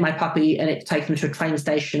take my puppy and take them to a train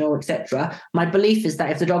station or etc. My belief is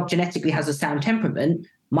that if the dog genetically has a sound temperament,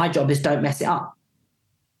 my job is don't mess it up.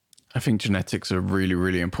 I think genetics are really,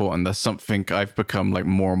 really important. That's something I've become like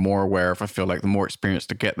more and more aware of. I feel like the more experience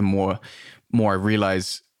I get, the more I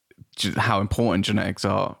realize how important genetics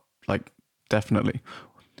are. Like, definitely.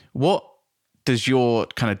 What does your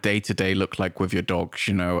kind of day-to-day look like with your dogs?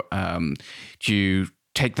 You know, do you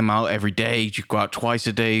take them out every day? Do you go out twice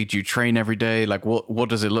a day? Do you train every day? Like, what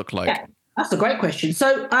does it look like? Yeah. That's a great question.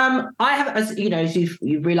 So I have, as you know, as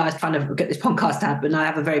you've realised, trying to get this podcast to happen, I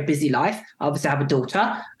have a very busy life. Obviously, I have a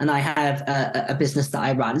daughter and I have a business that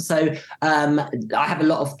I run. So I have a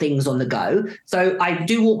lot of things on the go. So I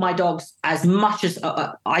do walk my dogs as much as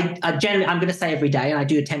I generally, I'm going to say every day, and I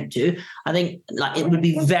do attempt to. I think like it would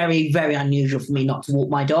be very, very unusual for me not to walk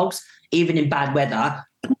my dogs, even in bad weather.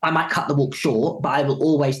 I might cut the walk short, but I will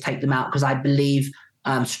always take them out because I believe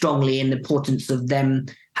strongly in the importance of them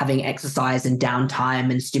having exercise and downtime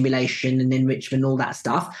and stimulation and enrichment, all that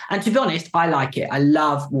stuff. And to be honest, I like it. I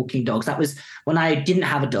love walking dogs. That was when I didn't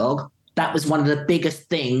have a dog. That was one of the biggest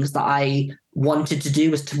things that I wanted to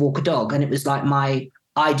do, was to walk a dog. And it was like my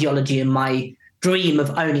ideology and my dream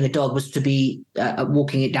of owning a dog was to be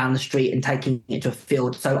walking it down the street and taking it to a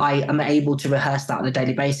field. So I am able to rehearse that on a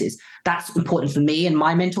daily basis. That's important for me and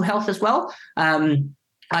my mental health as well.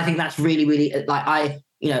 I think that's really, really like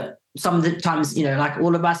some of the times, like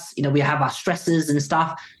all of us, we have our stresses and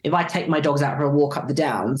stuff. If I take my dogs out for a walk up the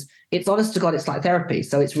downs, it's honest to God, it's like therapy.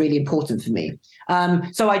 So it's really important for me.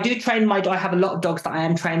 So I do train I have a lot of dogs that I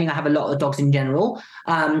am training. I have a lot of dogs in general.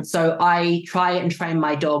 So I try and train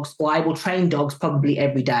my dogs, or I will train dogs probably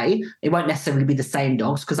every day. It won't necessarily be the same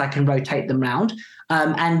dogs because I can rotate them around.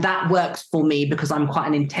 And that works for me because I'm quite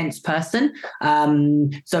an intense person.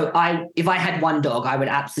 So if I had one dog, I would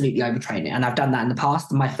absolutely overtrain it. And I've done that in the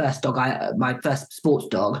past. My first dog, my first sports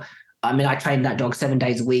dog, I trained that dog 7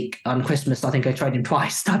 days a week. On Christmas, I think I trained him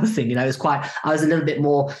twice, type of thing. It was I was a little bit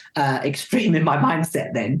more extreme in my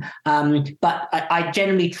mindset then. But I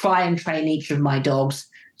generally try and train each of my dogs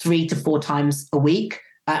 3 to 4 times a week.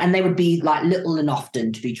 And they would be like little and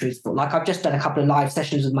often, to be truthful. Like I've just done a couple of live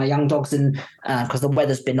sessions with my young dogs, and because the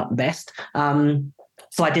weather's been not the best.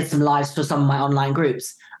 So I did some lives for some of my online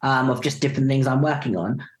groups of just different things I'm working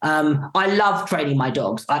on. I love training my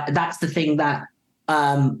dogs. That's the thing that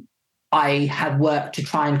I have worked to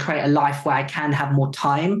try and create a life where I can have more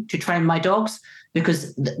time to train my dogs.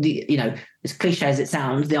 Because as cliche as it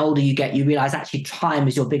sounds, the older you get, you realize actually time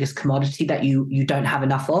is your biggest commodity that you don't have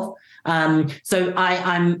enough of. So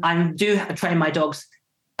I do train my dogs.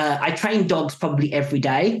 I train dogs probably every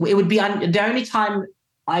day. It would be the only time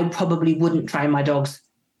I probably wouldn't train my dogs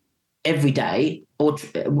every day, or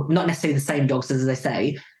not necessarily the same dogs as they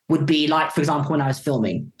say, would be like, for example, when I was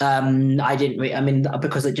filming.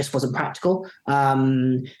 Because it just wasn't practical.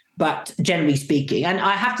 But generally speaking, and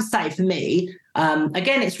I have to say for me,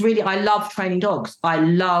 again, it's really, I love training dogs. I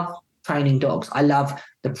love training dogs. I love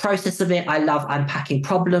the process of it. I love unpacking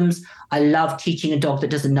problems. I love teaching a dog that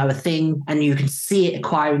doesn't know a thing and you can see it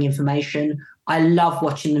acquiring information. I love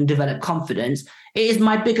watching them develop confidence. It is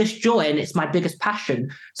my biggest joy and it's my biggest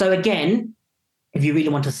passion. So again, if you really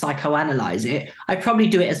want to psychoanalyze it, I probably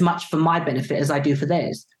do it as much for my benefit as I do for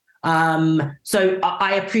theirs. So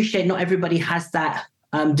I appreciate not everybody has that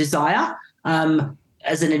desire.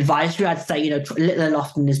 As an advisory, I'd say, little and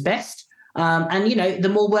often is best. And the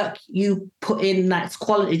more work you put in, it's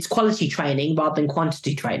quality training rather than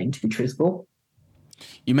quantity training, to be truthful.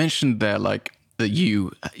 You mentioned there, like, that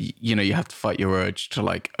you have to fight your urge to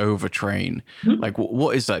like overtrain. Mm-hmm. Like,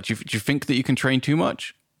 what is that? Do you think that you can train too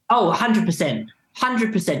much? Oh, 100%.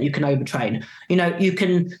 100% you can overtrain. You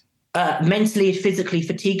can mentally, physically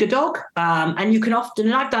fatigue a dog. And you can often,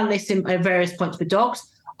 and I've done this at various points with dogs,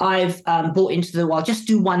 I've bought into just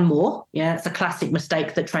do one more. Yeah, it's a classic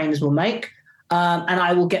mistake that trainers will make. And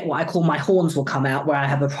I will get what I call my horns will come out where I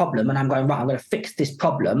have a problem and I'm going, right, I'm going to fix this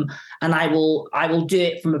problem. And I will do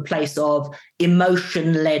it from a place of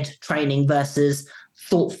emotion-led training versus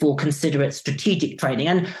thoughtful, considerate, strategic training.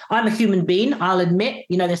 And I'm a human being, I'll admit,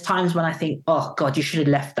 there's times when I think, oh God, you should have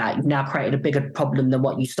left that. You've now created a bigger problem than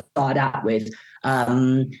what you started out with.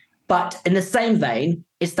 But in the same vein,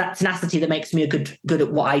 it's that tenacity that makes me good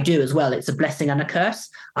at what I do as well. It's a blessing and a curse.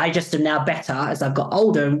 I just am now better as I've got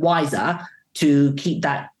older and wiser to keep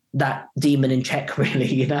that demon in check,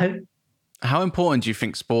 really, How important do you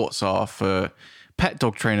think sports are for pet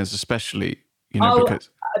dog trainers, especially? Because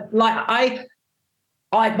my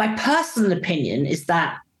personal opinion is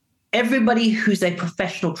that everybody who's a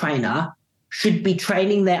professional trainer should be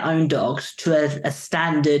training their own dogs to a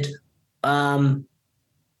standard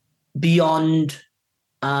beyond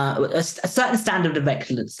a certain standard of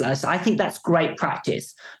excellence. So I think that's great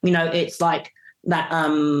practice. It's like that.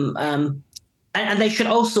 And they should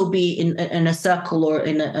also be in a circle or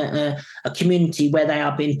in a community where they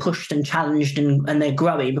are being pushed and challenged and they're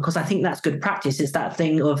growing, because I think that's good practice. It's that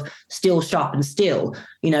thing of steel sharpens steel.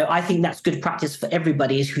 I think that's good practice for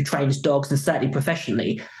everybody who trains dogs, and certainly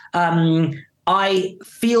professionally. I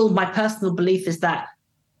feel my personal belief is that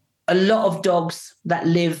a lot of dogs that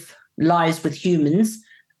live lives with humans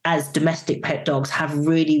as domestic pet dogs have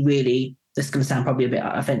really, really, this is going to sound probably a bit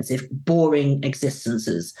offensive, boring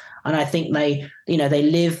existences. And I think they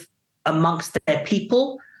live amongst their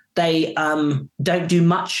people. They don't do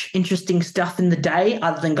much interesting stuff in the day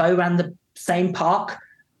other than go around the same park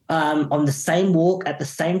on the same walk at the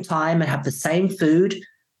same time and have the same food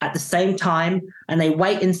at the same time. And they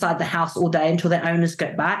wait inside the house all day until their owners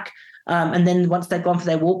get back. And then once they've gone for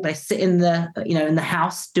their walk, they sit in the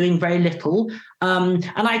house doing very little. And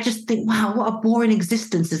I just think, wow, what a boring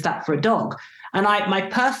existence is that for a dog? And my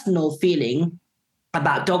personal feeling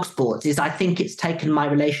about dog sports is I think it's taken my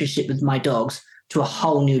relationship with my dogs to a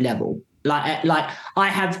whole new level. Like I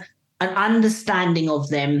have an understanding of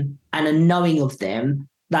them and a knowing of them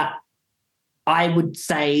that I would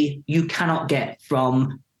say you cannot get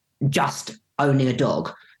from just owning a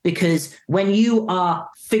dog. Because when you are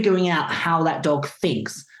figuring out how that dog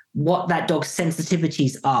thinks, what that dog's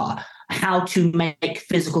sensitivities are, how to make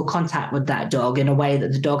physical contact with that dog in a way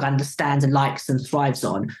that the dog understands and likes and thrives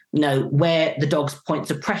on, where the dog's points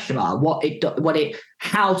of pressure are,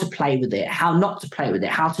 how to play with it, how not to play with it,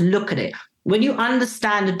 how to look at it. When you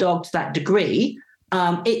understand a dog to that degree,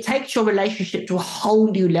 it takes your relationship to a whole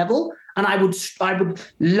new level. And I would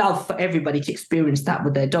love for everybody to experience that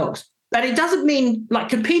with their dogs. But it doesn't mean, like,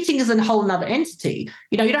 competing is a whole nother entity.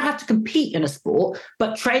 You don't have to compete in a sport,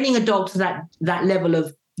 but training a dog to that level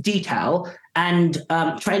of detail and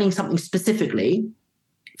training something specifically,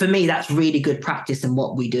 for me, that's really good practice in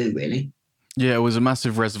what we do, really. Yeah, it was a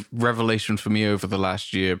massive revelation for me over the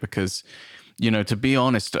last year because, to be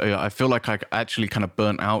honest, I feel like I actually kind of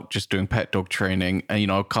burnt out just doing pet dog training.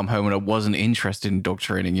 And, I'll come home and I wasn't interested in dog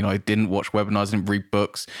training. I didn't watch webinars, I didn't read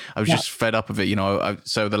books. I was just fed up of it.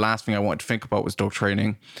 So the last thing I wanted to think about was dog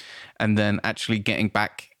training. And then actually getting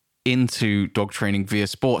back into dog training via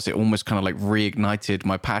sports, it almost kind of like reignited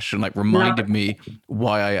my passion, like reminded me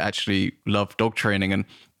why I actually love dog training. And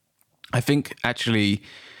I think actually,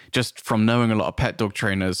 just from knowing a lot of pet dog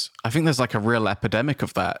trainers, I think there's like a real epidemic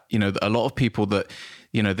of that. A lot of people that,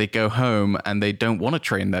 they go home and they don't want to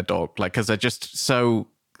train their dog, like, because they're just so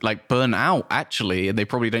like burnt out actually, and they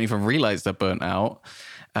probably don't even realize they're burnt out.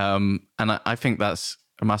 And I think that's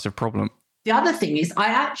a massive problem. The other thing is, I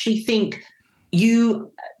actually think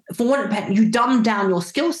you dumb down your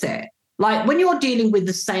skill set. Like when you're dealing with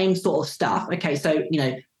the same sort of stuff, okay, so,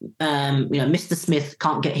 Mr. Smith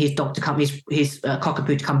can't get his dog to come, his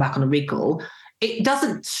cockapoo to come back on a recall. It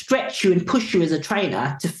doesn't stretch you and push you as a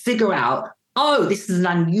trainer to figure out, oh, this is an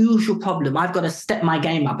unusual problem. I've got to step my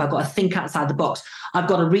game up. I've got to think outside the box. I've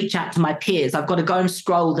got to reach out to my peers. I've got to go and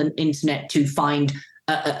scroll the internet to find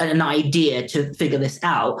an idea to figure this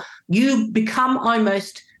out. You become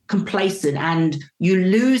almost complacent and you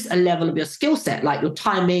lose a level of your skill set, like your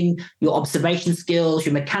timing, your observation skills,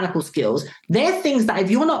 your mechanical skills. They're things that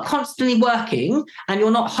if you're not constantly working and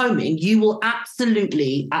you're not homing, you will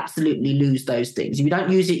absolutely lose those things. If you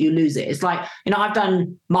don't use it, you lose it. It's like, I've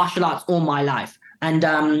done martial arts all my life. And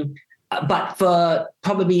but for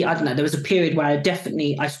probably, I don't know, there was a period where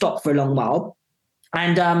I stopped for a long while.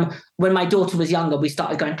 And when my daughter was younger, we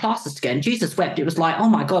started going classes again. Jesus wept. It was like, oh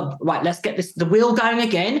my God, right, let's get the wheel going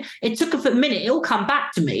again. It took a minute. It'll come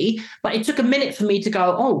back to me, but it took a minute for me to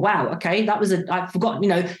go, oh, wow, okay, I forgot,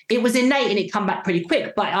 it was innate and it come back pretty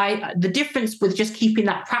quick. But the difference with just keeping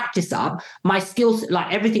that practice up, my skills,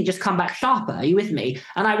 like everything just come back sharper. Are you with me?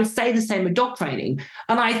 And I would say the same with dog training.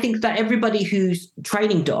 And I think that everybody who's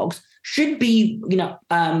training dogs should be,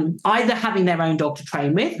 either having their own dog to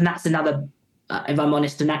train with, and that's another, if I'm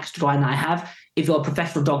honest, an extra line that I have. If you're a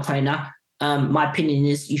professional dog trainer, my opinion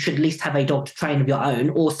is you should at least have a dog to train of your own,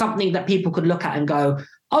 or something that people could look at and go,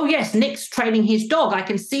 oh yes, Nick's training his dog. I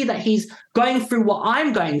can see that he's going through what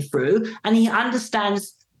I'm going through and he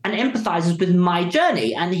understands and empathizes with my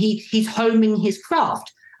journey and he's homing his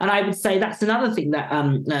craft. And I would say that's another thing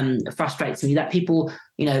that frustrates me, that people,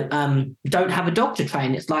 don't have a dog to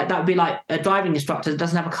train. It's like, that would be like a driving instructor that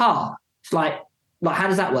doesn't have a car. It's like, Like, how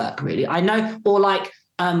does that work, really? I know, or like,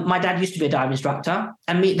 my dad used to be a driving instructor,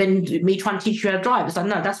 and me trying to teach you how to drive. It's like,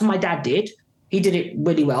 no, that's what my dad did. He did it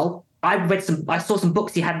really well. I saw some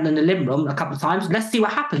books he had in the living room a couple of times. Let's see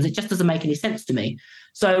what happens. It just doesn't make any sense to me.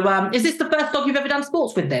 So, is this the first dog you've ever done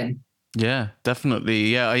sports with then? Yeah, definitely.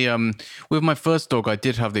 Yeah, I with my first dog, I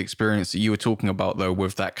did have the experience that you were talking about, though,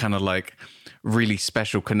 with that kind of like really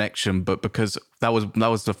special connection. But because that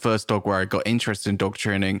was the first dog where I got interested in dog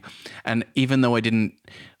training, and even though I didn't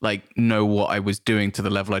like know what I was doing to the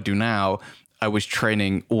level I do now, I was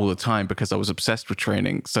training all the time because I was obsessed with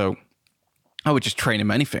training. So I would just train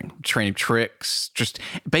him anything, train him tricks, just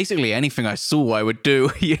basically anything I saw I would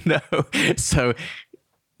do, you know. So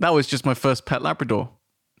that was just my first pet Labrador.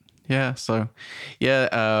 Yeah, so yeah,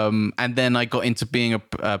 and then I got into being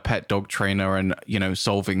a pet dog trainer and, you know,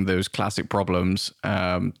 solving those classic problems.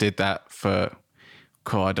 Did that for,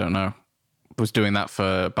 I don't know, was doing that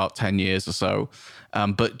for about 10 years or so.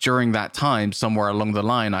 But during that time, somewhere along the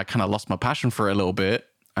line, I kind of lost my passion for it a little bit.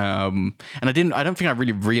 And I don't think I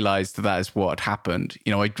really realized that is what had happened.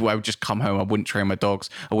 You know, I would just come home, I wouldn't train my dogs,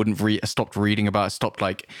 I wouldn't I stopped reading about it, stopped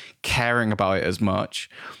like caring about it as much.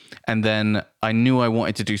 And then I knew I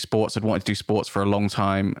wanted to do sports. I'd wanted to do sports for a long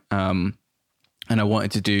time. And I knew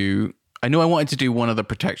I wanted to do one of the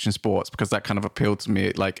protection sports because that kind of appealed to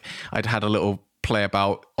me. Like I'd had a little play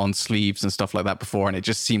about on sleeves and stuff like that before, and it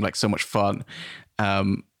just seemed like so much fun.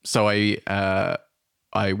 So I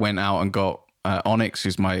went out and got Onyx,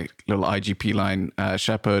 who's my little IGP line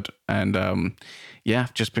shepherd, and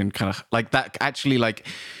just been kind of like that. Actually, like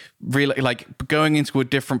really, like going into a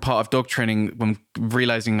different part of dog training when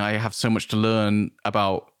realizing I have so much to learn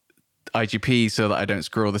about IGP, so that I don't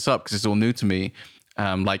screw all this up because it's all new to me.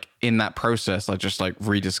 Like in that process, I just like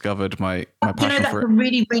rediscovered my passion that's for it. a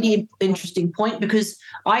really, really interesting point, because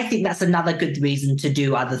I think that's another good reason to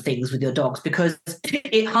do other things with your dogs, because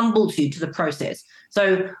it humbles you to the process.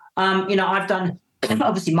 So, I've done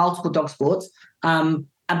obviously multiple dog sports,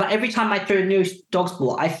 but every time I do a new dog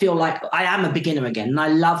sport, I feel like I am a beginner again. And I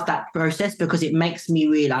love that process because it makes me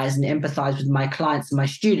realize and empathize with my clients and my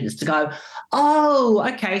students to go, oh,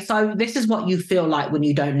 okay, so this is what you feel like when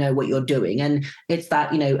you don't know what you're doing. And it's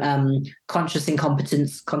that, conscious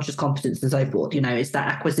competence and so forth. It's that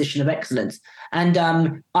acquisition of excellence. And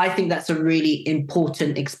I think that's a really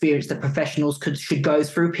important experience that professionals should go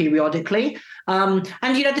through periodically. And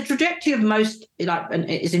the trajectory of most, and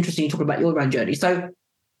it's interesting you talk about your own journey. So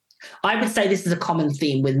I would say this is a common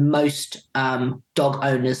theme with most dog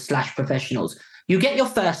owners / professionals. You get your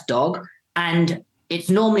first dog, and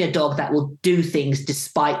it's normally a dog that will do things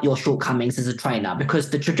despite your shortcomings as a trainer,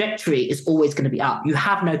 because the trajectory is always going to be up. You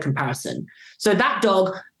have no comparison. So that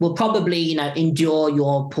dog will probably, endure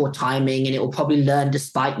your poor timing, and it will probably learn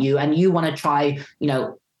despite you. And you want to try,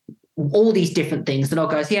 all these different things. The dog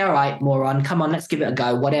goes, yeah, all right, moron, come on, let's give it a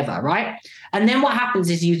go, whatever, right? And then what happens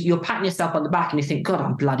is you're patting yourself on the back and you think, God,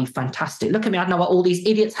 I'm bloody fantastic. Look at me, I know what all these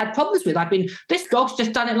idiots had problems with. This dog's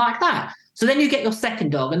just done it like that. So then you get your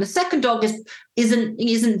second dog, and the second dog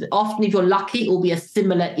isn't often, if you're lucky, it will be a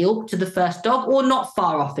similar ilk to the first dog or not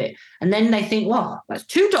far off it. And then they think, well, that's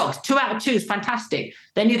 2 dogs, 2 out of 2 is fantastic.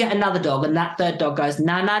 Then you get another dog, and that third dog goes,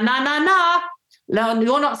 nah. No,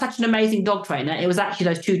 you're not such an amazing dog trainer. It was actually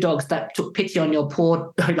those 2 dogs that took pity on your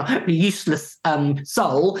poor, useless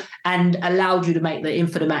soul and allowed you to make the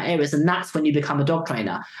infinite amount of errors. And that's when you become a dog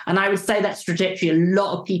trainer. And I would say that's trajectory a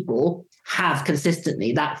lot of people have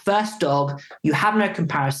consistently. That first dog, you have no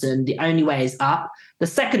comparison. The only way is up. The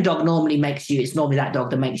second dog it's normally that dog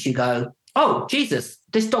that makes you go, oh, Jesus,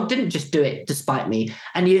 this dog didn't just do it despite me.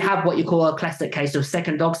 And you have what you call a classic case of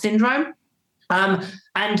second dog syndrome.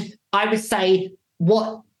 And I would say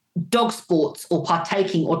what dog sports or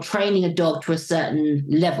partaking or training a dog to a certain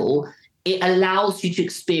level, it allows you to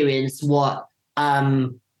experience what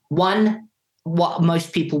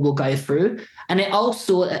most people will go through. And it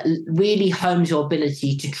also really hones your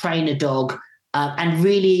ability to train a dog and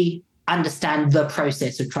really understand the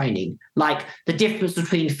process of training, like the difference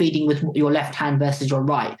between feeding with your left hand versus your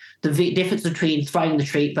right, the difference between throwing the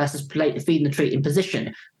treat versus feeding the treat in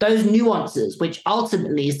position, those nuances, which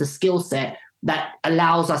ultimately is the skill set that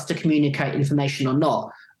allows us to communicate information or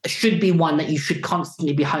not, should be one that you should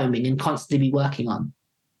constantly be homing and constantly be working on.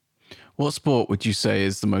 What sport would you say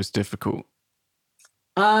is the most difficult?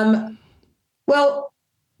 Well,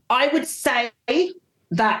 I would say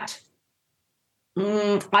that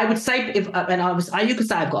I would say you could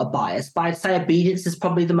say I've got a bias, but I'd say obedience is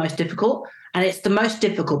probably the most difficult. And it's the most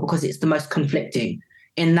difficult because it's the most conflicting,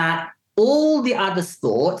 in that all the other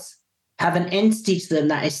sports have an entity to them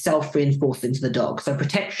that is self-reinforcing to the dog. So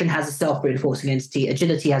protection has a self-reinforcing entity,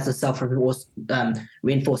 agility has a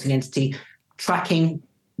self-reinforcing entity, tracking,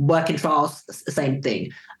 working trials, the same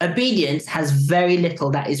thing. Obedience has very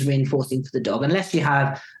little that is reinforcing for the dog, unless you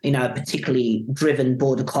have, a particularly driven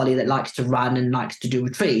border collie that likes to run and likes to do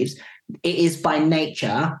retrieves. It is by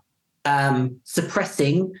nature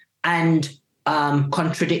suppressing and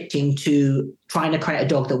contradicting to trying to create a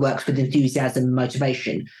dog that works with enthusiasm and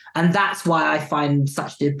motivation. And that's why I find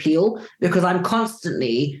such the appeal, because I'm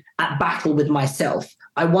constantly at battle with myself.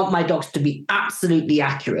 I want my dogs to be absolutely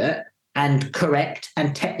accurate and correct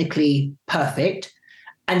and technically perfect.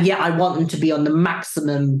 And yet I want them to be on the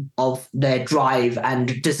maximum of their drive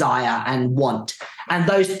and desire and want. And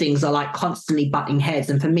those things are like constantly butting heads.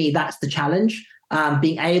 And for me, that's the challenge,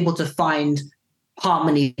 being able to find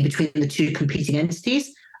harmony between the two competing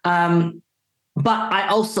entities. But I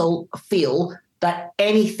also feel that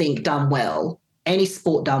anything done well, any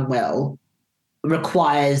sport done well,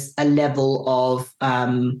 requires a level of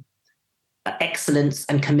excellence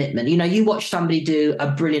and commitment. You watch somebody do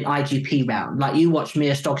a brilliant IGP round, like you watch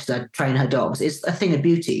Mia Stokster train her dogs. It's a thing of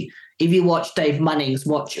beauty. If you watch Dave Munnings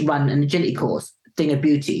run an agility course, thing of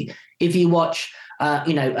beauty. If you watch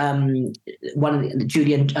one of the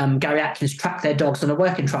Julian Gary Atkins track their dogs on a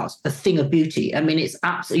working trials, a thing of beauty. I mean, it's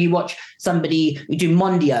absolutely. You watch somebody you do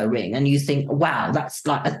Mondio ring, and you think, wow, that's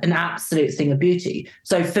like an absolute thing of beauty.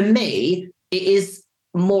 So for me, it is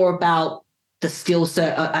more about the skill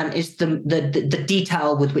set and it's the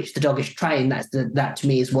detail with which the dog is trained. That to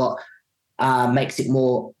me is what makes it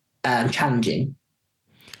more challenging.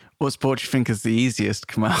 What sport do you think is the easiest,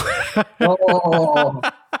 Kamal? Well,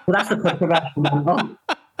 that's a controversial one.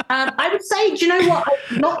 I would say, do you know what?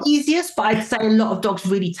 Not easiest, but I'd say a lot of dogs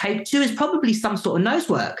really take to is probably some sort of nose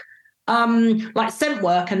work. Like scent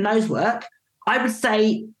work and nose work. I would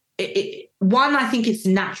say, one, I think it's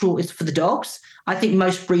natural, it's for the dogs. I think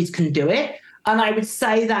most breeds can do it. And I would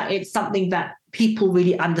say that it's something that people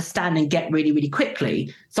really understand and get really, really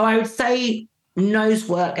quickly. So I would say nose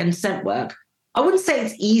work and scent work. I wouldn't say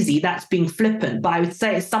it's easy, that's being flippant, but I would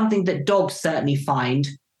say it's something that dogs certainly find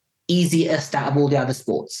easiest out of all the other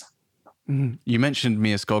sports. You mentioned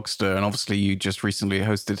Mia Skogster, and obviously you just recently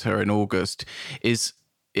hosted her in August.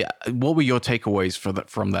 What were your takeaways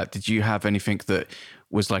from that? Did you have anything that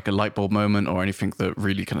was like a light bulb moment or anything that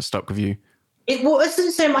really kind of stuck with you? It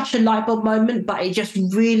wasn't so much a light bulb moment, but it just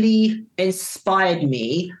really inspired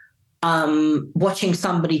me watching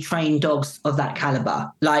somebody train dogs of that caliber.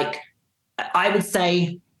 Like, I would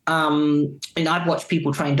say, and I've watched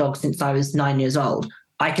people train dogs since I was 9 years old.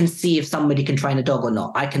 I can see if somebody can train a dog or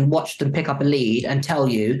not. I can watch them pick up a lead and tell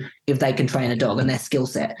you if they can train a dog and their skill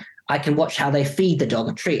set. I can watch how they feed the dog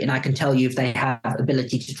a treat and I can tell you if they have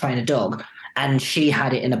ability to train a dog. And she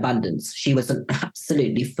had it in abundance. She was an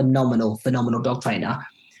absolutely phenomenal dog trainer.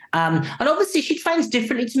 And obviously she trains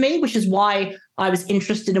differently to me, which is why I was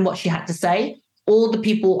interested in what she had to say. All the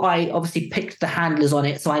people, I obviously picked the handlers on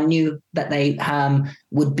it, so I knew that they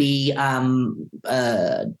would be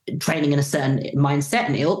training in a certain mindset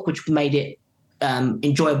and ilk, which made it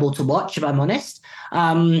enjoyable to watch, if I'm honest.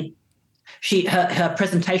 Her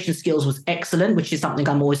presentation skills was excellent, which is something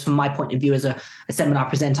I'm always, from my point of view as a seminar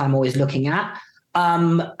presenter, I'm always looking at.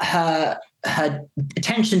 Her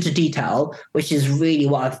attention to detail, which is really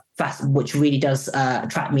which really does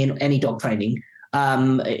attract me in any dog training.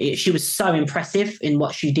 She was so impressive in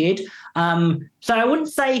what she did. So I wouldn't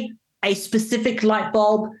say a specific light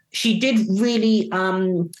bulb. She did really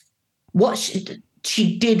what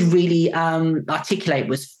she did really articulate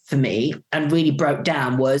was for me and really broke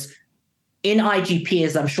down was in IGP,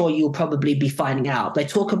 as I'm sure you'll probably be finding out. They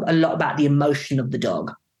talk a lot about the emotion of the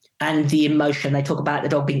dog and the emotion. They talk about the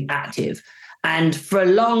dog being active. And for a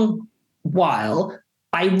long while,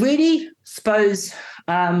 I really suppose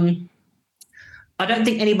I don't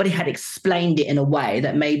think anybody had explained it in a way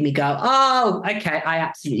that made me go, oh, okay, I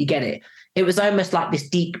absolutely get it. It was almost like this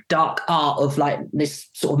deep, dark art of like this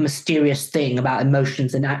sort of mysterious thing about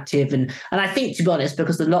emotions and active. And I think, to be honest,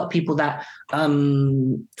 because a lot of people that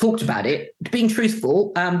talked about it, being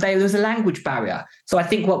truthful, there was a language barrier. So I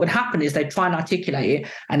think what would happen is they'd try and articulate it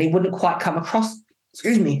and it wouldn't quite come across,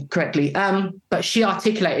 correctly. But she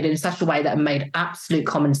articulated it in such a way that made absolute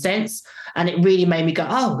common sense. And it really made me go,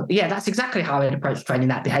 oh, yeah, that's exactly how I'd approach training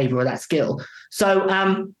that behavior or that skill. So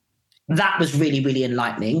that was really, really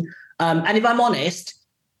enlightening. And if I'm honest,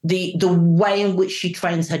 the way in which she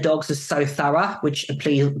trains her dogs is so thorough, which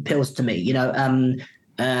appeals to me,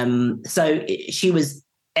 So she was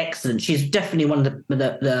excellent. She's definitely one of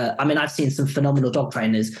the I mean, I've seen some phenomenal dog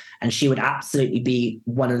trainers, and she would absolutely be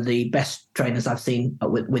one of the best trainers I've seen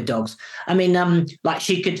with dogs. I mean, like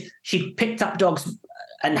she picked up dogs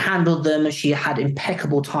and handled them. She had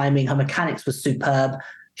impeccable timing. Her mechanics was superb.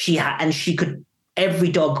 Every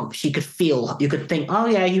dog she could feel. You could think, oh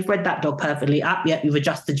yeah, you've read that dog perfectly. Yeah, you've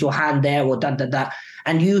adjusted your hand there, or done that.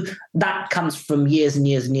 And that comes from years and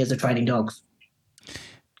years and years of training dogs.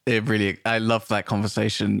 I love that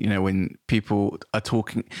conversation, when people are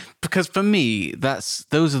talking, because for me, those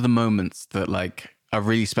are the moments that like are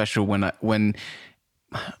really special when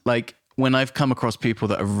I've come across people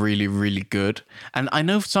that are really, really good. And I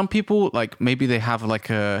know some people, like maybe they have like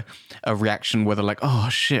a reaction where they're like, oh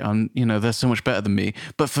shit, they're so much better than me.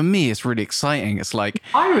 But for me, it's really exciting. It's like,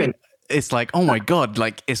 it's like, oh my God,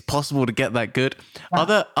 like it's possible to get that good.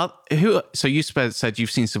 So you said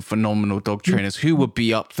you've seen some phenomenal dog trainers. Who would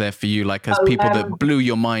be up there for you, like as people that blew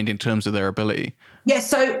your mind in terms of their ability? Yeah,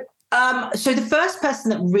 so the first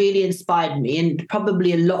person that really inspired me, and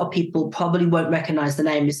probably a lot of people probably won't recognize the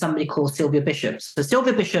name, is somebody called Sylvia Bishop. So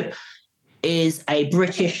Sylvia Bishop is a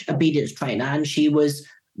British obedience trainer, and she was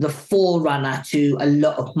the forerunner to a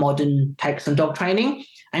lot of modern takes on dog training.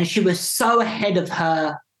 And she was so ahead of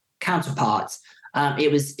her counterparts. She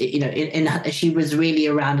was really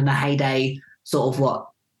around in a heyday, sort of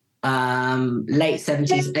late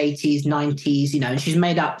 70s, 80s, 90s, and she's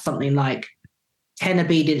made up something like 10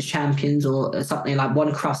 obedience champions or something, like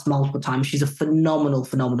one cross multiple times. She's a phenomenal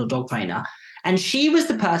dog trainer. And she was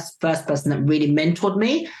the first person that really mentored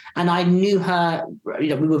me. And I knew her,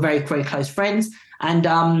 we were very, very close friends.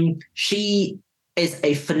 And she is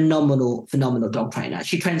a phenomenal dog trainer.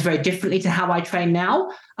 She trains very differently to how I train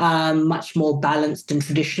now, much more balanced and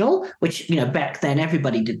traditional, which, back then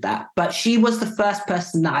everybody did that. But she was the first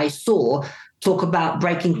person that I saw talk about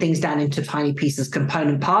breaking things down into tiny pieces,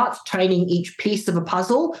 component parts, training each piece of a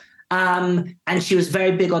puzzle. And she was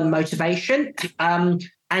very big on motivation. And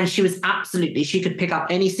she could pick up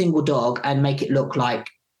any single dog and make it look like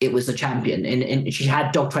it was a champion. And she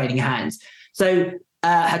had dog training hands. So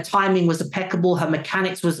her timing was impeccable. Her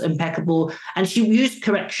mechanics was impeccable. And she used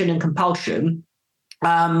correction and compulsion.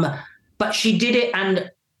 But she did it.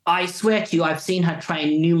 And I swear to you, I've seen her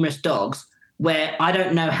train numerous dogs where I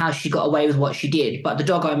don't know how she got away with what she did, but the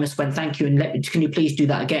dog almost went, thank you, and can you please do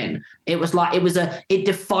that again? It was like, it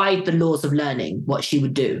defied the laws of learning what she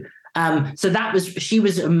would do. She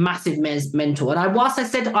was a massive mentor. And whilst I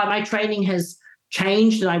said my training has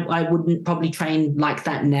changed, and I wouldn't probably train like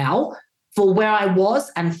that now, for where I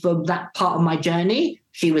was and for that part of my journey,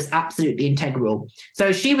 she was absolutely integral.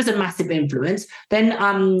 So she was a massive influence. Then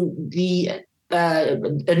a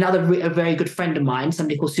very good friend of mine,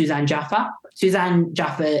 somebody called Suzanne Jaffa. Suzanne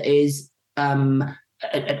Jaffa is an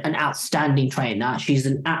outstanding trainer. She's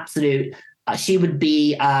an absolute. She would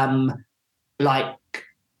be a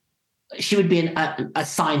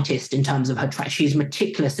scientist in terms of her training. She's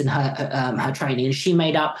meticulous in her training, and she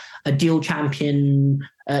made up a dual champion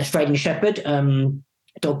Australian Shepherd, a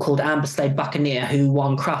dog called Amberslade Buccaneer, who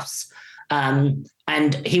won Crufts, and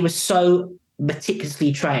he was so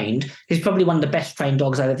meticulously trained. He's probably one of the best trained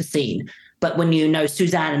dogs I've ever seen. But when you know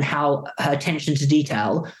Suzanne and how her attention to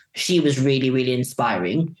detail, she was really, really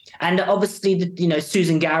inspiring. And obviously,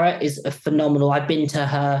 Susan Garrett is a phenomenal. I've been to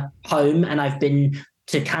her home, and I've been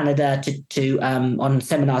to Canada to on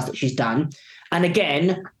seminars that she's done. And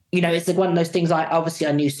again, it's like one of those things.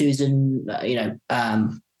 I knew Susan. I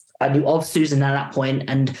knew of Susan at that point,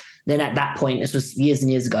 and then at that point, this was years and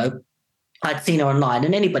years ago, I'd seen her online,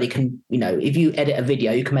 and anybody can, if you edit a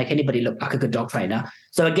video, you can make anybody look like a good dog trainer.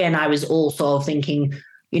 So again, I was also thinking,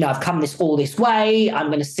 I've come all this way, I'm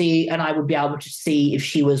going to see, and I would be able to see if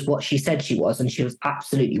she was what she said she was. And she was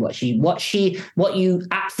absolutely what you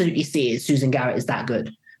absolutely see is Susan Garrett is that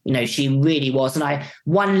good. She really was. And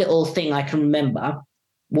one little thing I can remember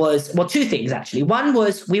was, well, two things actually. One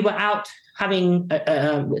was we were out having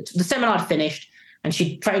the seminar had finished, and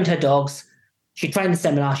she trained her dogs. She trained the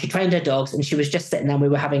seminar, she trained her dogs, and she was just sitting there. We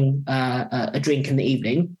were having a drink in the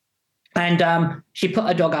evening. And she put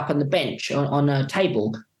her dog up on the bench on a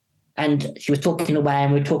table, and she was talking away,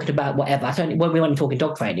 and we were talking about whatever. We weren't talking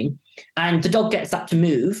dog training. And the dog gets up to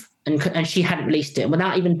move, and she hadn't released it.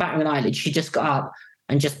 Without even battering an eyelid, she just got up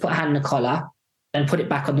and just put her hand in the collar and put it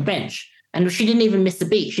back on the bench. And she didn't even miss a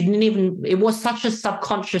beat. It was such a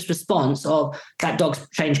subconscious response of that dog's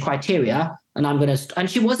changed criteria. And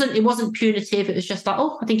it wasn't punitive. It was just like,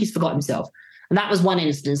 oh, I think he's forgot himself. And that was one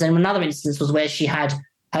instance. And another instance was where she had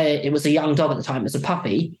it was a young dog at the time. It was a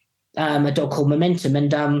puppy, a dog called Momentum.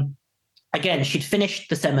 And again, she'd finished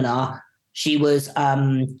the seminar. She was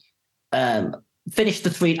finished I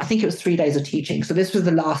think it was 3 days of teaching. So this was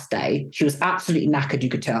the last day. She was absolutely knackered, you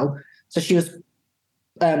could tell. So she was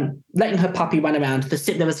letting her puppy run around.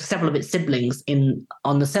 There was several of its siblings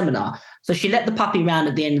on the seminar. So she let the puppy run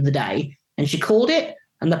at the end of the day, and she called it,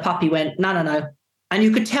 and the puppy went, no. And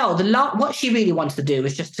you could tell what she really wanted to do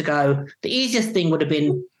was just to go, the easiest thing would have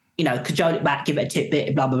been, cajole it back, give it a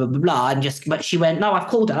tidbit, blah, blah, blah, blah, blah. But she went, no, I've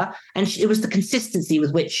called her. And it was the consistency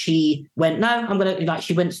with which she went, no, I'm going to,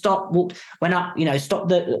 she went, stop, walked, went up,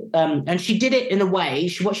 stopped and she did it in a way,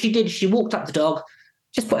 what she did, she walked up the dog,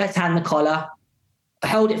 just put her hand in the collar,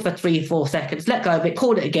 held it for 3-4 seconds, let go of it,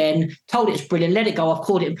 called it again, told it it's brilliant, let it go, I've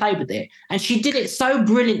called it and played with it. And she did it so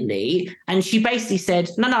brilliantly. And she basically said,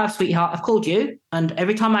 no, sweetheart, I've called you. And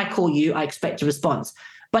every time I call you, I expect a response.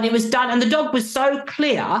 But it was done. And the dog was so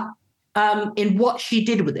clear in what she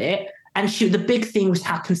did with it. And the big thing was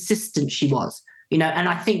how consistent she was, and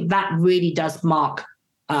I think that really does mark,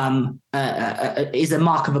 is a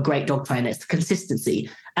mark of a great dog trainer. It's the consistency.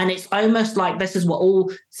 And it's almost like this is what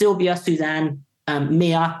all Sylvia, Suzanne,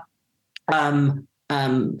 Mia,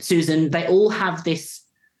 Susan, they all have this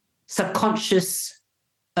subconscious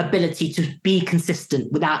ability to be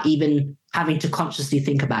consistent without even having to consciously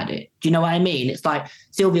think about it. Do you know what I mean? It's like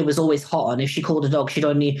Sylvia was always hot on. If she called a dog,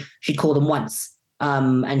 she'd call them once.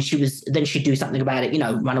 And then she'd do something about it,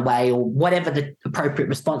 run away or whatever the appropriate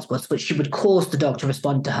response was, but she would cause the dog to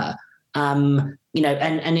respond to her. And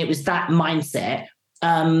it was that mindset.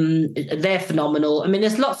 They're phenomenal. I mean,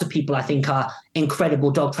 there's lots of people I think are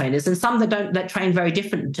incredible dog trainers, and some that train very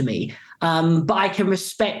different to me. But I can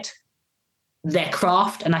respect their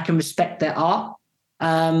craft and I can respect their art.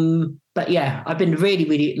 But yeah, I've been really,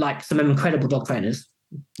 really like some incredible dog trainers.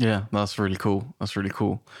 Yeah, that's really cool.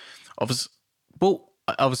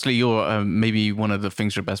 Obviously, you're maybe one of the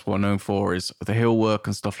things you're best well known for is the heel work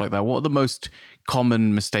and stuff like that. What are the most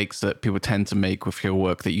common mistakes that people tend to make with heel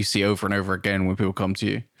work that you see over and over again when people come to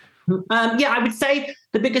you? I would say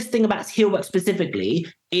the biggest thing about heel work specifically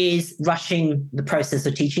is rushing the process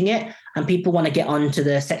of teaching it, and people want to get on to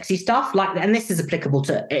the sexy stuff. And this is applicable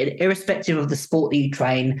to irrespective of the sport that you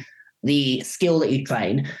train, the skill that you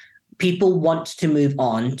train. People want to move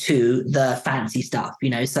on to the fancy stuff,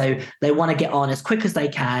 so they want to get on as quick as they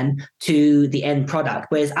can to the end product.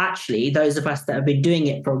 Whereas actually, those of us that have been doing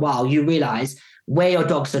it for a while, you realize where your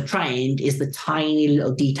dogs are trained is the tiny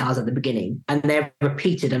little details at the beginning. And they're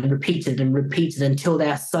repeated and repeated and repeated until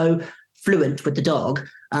they're so fluent with the dog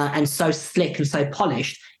and so slick and so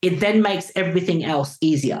polished. It then makes everything else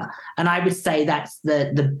easier. And I would say that's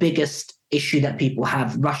the biggest issue that people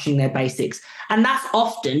have, rushing their basics. And that's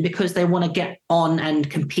often because they want to get on and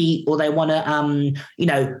compete, or they want to,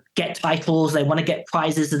 get titles, they want to get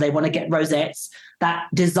prizes, or they want to get rosettes. That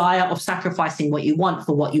desire of sacrificing what you want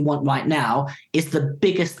for what you want right now is the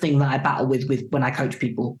biggest thing that I battle with when I coach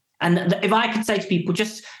people. And if I could say to people,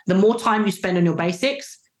 just the more time you spend on your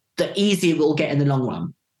basics, the easier it will get in the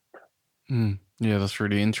long run. Yeah, that's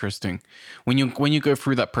really interesting. When you go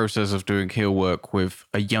through that process of doing heel work with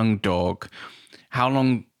a young dog, how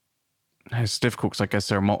long? It's difficult because I guess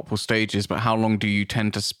there are multiple stages, but how long do you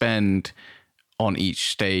tend to spend on each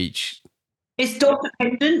stage? It's dog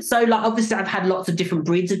dependent. So obviously I've had lots of different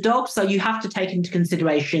breeds of dogs. So you have to take into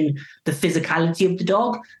consideration the physicality of the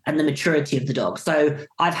dog and the maturity of the dog. So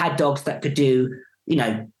I've had dogs that could do,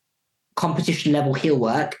 competition level heel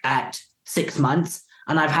work at 6 months.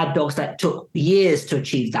 And I've had dogs that took years to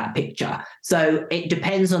achieve that picture. So it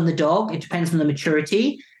depends on the dog. It depends on the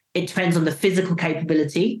maturity. It depends on the physical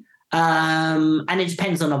capability. And it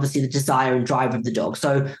depends on obviously the desire and drive of the dog.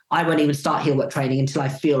 So I won't even start heel work training until I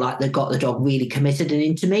feel like they've got the dog really committed and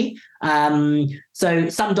into me. So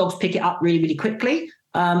some dogs pick it up really, really quickly.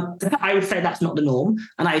 I would say that's not the norm.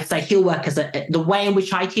 And I would say heel work the way in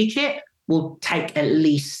which I teach it will take at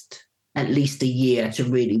least a year to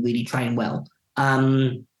really, really train well.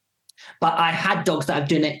 But I had dogs that have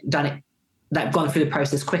done it, that have gone through the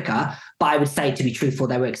process quicker. But I would say, to be truthful,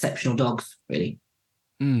 they were exceptional dogs, really.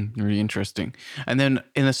 Really interesting. And then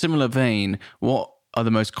in a similar vein, what are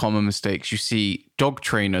the most common mistakes you see dog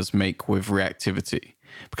trainers make with reactivity?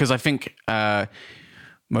 Because I think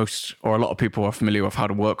most or a lot of people are familiar with how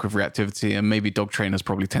to work with reactivity, and maybe dog trainers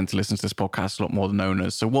probably tend to listen to this podcast a lot more than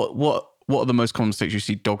owners. So what are the most common mistakes you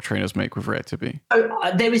see dog trainers make with reactivity?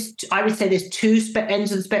 I would say there's two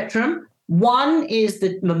ends of the spectrum. One is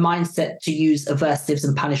the mindset to use aversives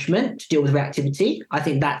and punishment to deal with reactivity. I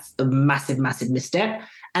think that's a massive, massive misstep.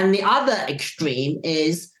 And the other extreme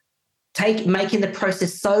is making the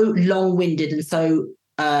process so long-winded and so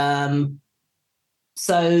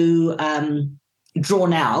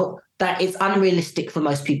drawn out that it's unrealistic for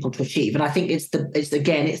most people to achieve. And I think it's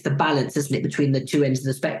the balance, isn't it, between the two ends of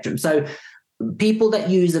the spectrum. So people that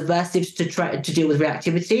use aversives to deal with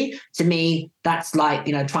reactivity, to me, that's like,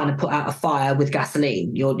 trying to put out a fire with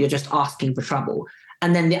gasoline. You're just asking for trouble.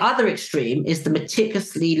 And then the other extreme is the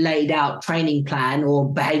meticulously laid out training plan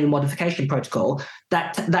or behavior modification protocol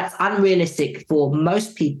that's unrealistic for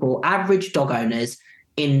most people, average dog owners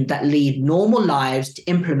that lead normal lives, to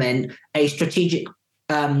implement a strategic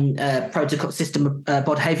protocol system,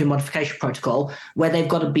 behavior modification protocol, where they've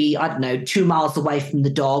got to be, 2 miles away from the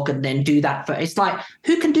dog and then do that. It's like,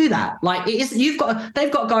 who can do that? Like, they've got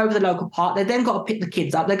to go over the local park. They've then got to pick the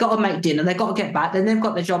kids up. They've got to make dinner. They've got to get back. Then they've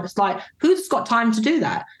got their job. It's like, who's got time to do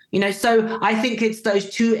that? So I think it's those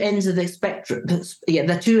two ends of the spectrum.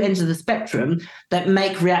 The two ends of the spectrum that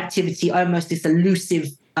make reactivity almost this elusive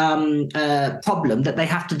problem that they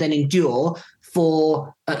have to then endure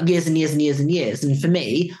for years and years and years and years. And for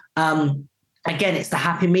me, again, it's the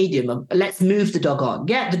happy medium of, let's move the dog on.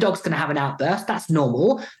 Yeah, the dog's going to have an outburst. That's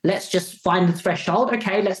normal. Let's just find the threshold.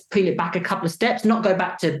 Okay, let's peel it back a couple of steps, not go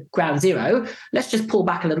back to ground zero. Let's just pull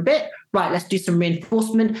back a little bit. Right, let's do some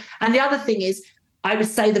reinforcement. And the other thing is, I would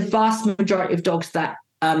say the vast majority of dogs that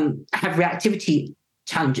have reactivity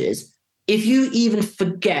challenges, if you even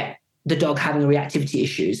forget the dog having reactivity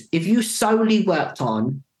issues, if you solely worked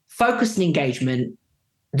on focus and engagement,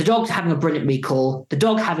 the dog having a brilliant recall, the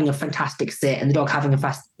dog having a fantastic sit, and the dog having a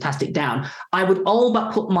fantastic down, I would all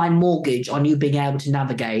but put my mortgage on you being able to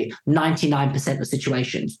navigate 99% of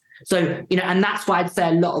situations. So, and that's why I'd say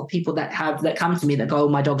a lot of people that come to me that go, oh,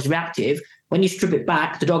 my dog's reactive, when you strip it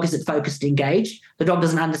back, the dog isn't focused, engaged. The dog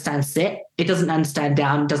doesn't understand sit. It doesn't understand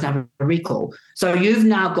down, doesn't have a recall. So you've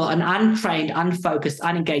now got an untrained, unfocused,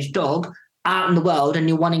 unengaged dog out in the world, and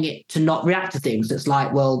you're wanting it to not react to things. It's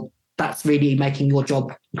like, well, that's really making your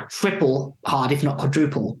job triple hard, if not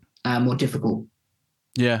quadruple, more difficult.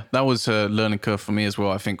 Yeah, that was a learning curve for me as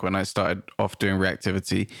well, I think, when I started off doing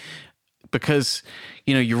reactivity. Because,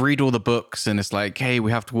 you read all the books and it's like, hey,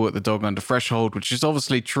 we have to work the dog under threshold, which is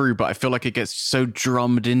obviously true, but I feel like it gets so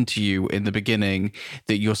drummed into you in the beginning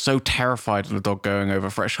that you're so terrified of the dog going over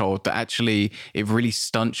threshold that actually it really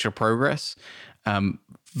stunts your progress,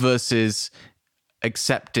 versus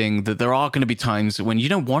accepting that there are going to be times when you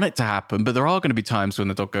don't want it to happen, but there are going to be times when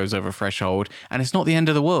the dog goes over threshold and it's not the end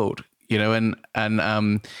of the world,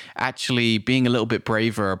 and actually being a little bit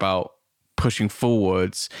braver about pushing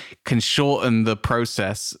forwards can shorten the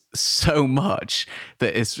process so much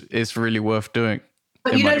that it's really worth doing.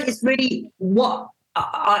 But it's really what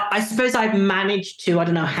I suppose I've managed to, I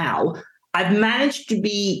don't know how, I've managed to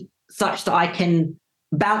be such that I can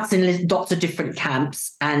bounce in lots of different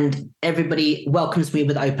camps and everybody welcomes me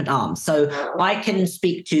with open arms. So I can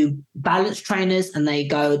speak to balance trainers and they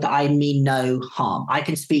go that I mean no harm. I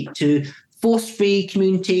can speak to force-free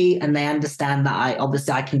community and they understand that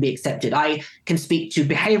I can be accepted. I can speak to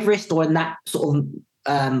behaviorists or in that sort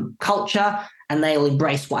of culture and they'll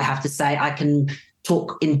embrace what I have to say. I can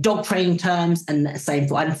talk in dog training terms and same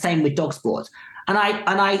with dog sports. And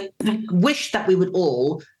I wish that we would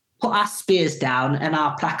all put our spears down and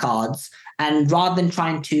our placards, and rather than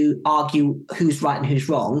trying to argue who's right and who's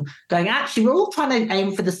wrong, going, actually, we're all trying to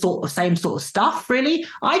aim for the same sort of stuff, really.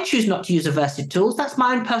 I choose not to use aversive tools. That's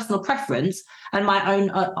my own personal preference and my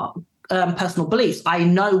own personal beliefs. I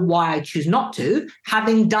know why I choose not to,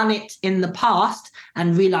 having done it in the past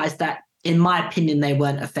and realized that, in my opinion, they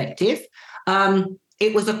weren't effective.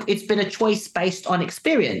 It's been a choice based on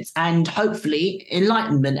experience and hopefully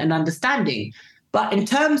enlightenment and understanding. But in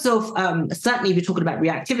terms of, certainly if you're talking about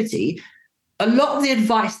reactivity, a lot of the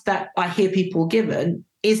advice that I hear people given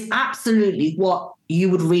is absolutely what you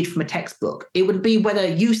would read from a textbook. It would be whether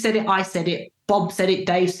you said it, I said it, Bob said it,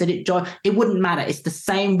 Dave said it, John, it wouldn't matter. It's the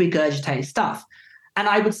same regurgitated stuff. And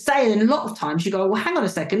I would say in a lot of times you go, well, hang on a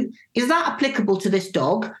second, is that applicable to this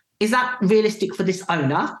dog? Is that realistic for this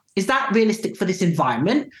owner? Is that realistic for this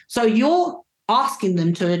environment? So you're asking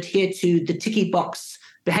them to adhere to the ticky box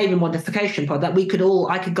behavior modification part that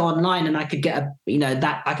I could go online and I could get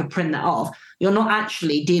that I could print that off. You're not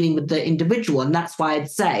actually dealing with the individual. And that's why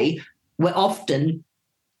I'd say we're often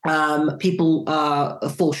people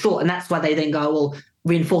fall short. And that's why they then go, well,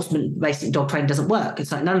 reinforcement basic dog training doesn't work.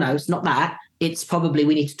 It's like, no, it's not that. It's probably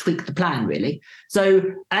we need to tweak the plan, really. So,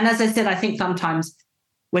 and as I said, I think sometimes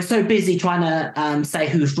we're so busy trying to say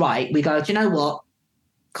who's right. We go, do you know what?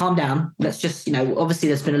 Calm down. Let's just, obviously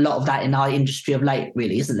there's been a lot of that in our industry of late,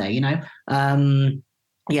 really, isn't there? And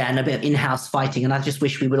a bit of in-house fighting. And I just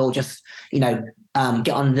wish we would all just, get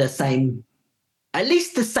on the same, at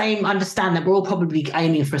least the same, understand that we're all probably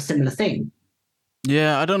aiming for a similar thing.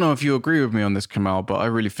 Yeah, I don't know if you agree with me on this, Kamal, but I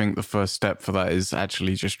really think the first step for that is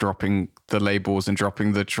actually just dropping the labels and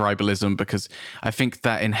dropping the tribalism, because I think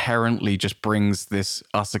that inherently just brings this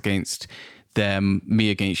us against them,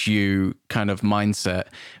 me against you kind of mindset,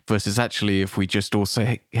 versus actually if we just all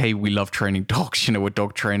say, hey, we love training dogs, we're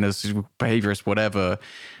dog trainers, behaviorists, whatever,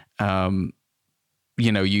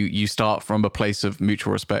 you start from a place of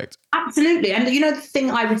mutual respect. Absolutely. And the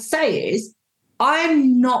thing I would say is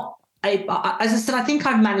I'm not, as I said, I think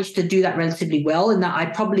I've managed to do that relatively well, in that I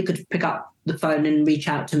probably could pick up the phone and reach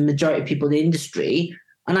out to the majority of people in the industry.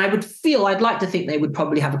 And I'd like to think they would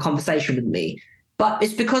probably have a conversation with me. But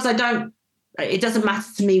it's because it doesn't matter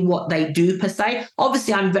to me what they do per se.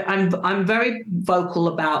 Obviously, I'm very vocal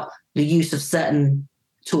about the use of certain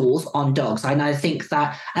tools on dogs. And I think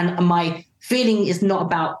that, and my feeling is not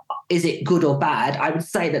about, is it good or bad? I would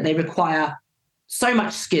say that they require so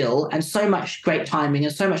much skill and so much great timing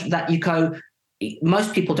and so much that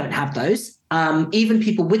most people don't have those. Even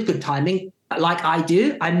people with good timing, like I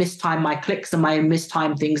do, I mistime my clicks and I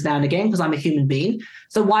mistime things now and again because I'm a human being.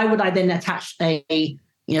 So why would I then attach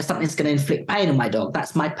something's going to inflict pain on my dog?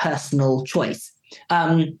 That's my personal choice.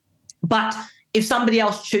 But if somebody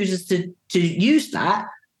else chooses to use that,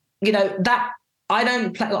 that I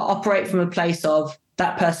don't operate from a place of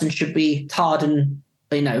that person should be tarred and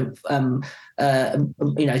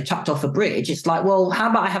chucked off a bridge. It's like, well, how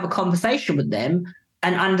about I have a conversation with them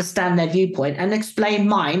and understand their viewpoint and explain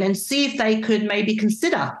mine and see if they could maybe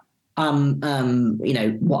consider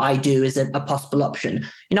what I do as a possible option.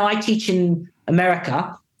 I teach in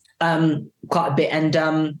America quite a bit,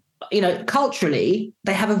 and culturally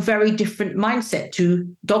they have a very different mindset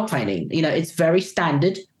to dog training. It's very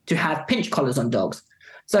standard to have pinch collars on dogs.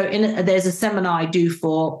 So there's a seminar I do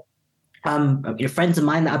for friends of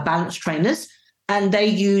mine that are balance trainers, and they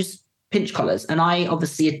use pinch collars. And I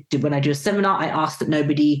obviously, when I do a seminar, I ask that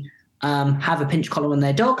nobody have a pinch collar on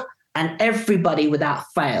their dog, and everybody without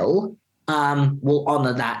fail will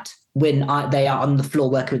honor that when they are on the floor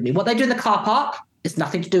working with me. What they do in the car park, it's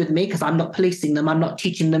nothing to do with me because I'm not policing them. I'm not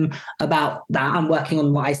teaching them about that. I'm working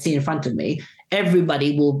on what I see in front of me.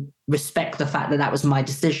 Everybody will respect the fact that that was my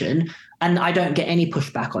decision, and I don't get any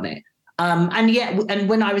pushback on it. And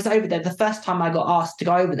when I was over there, the first time I got asked to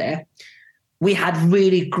go over there, we had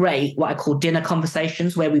really great, what I call dinner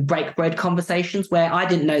conversations, where we break bread conversations, where I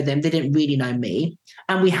didn't know them, they didn't really know me.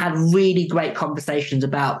 And we had really great conversations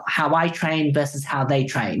about how I train versus how they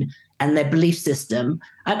train and their belief system.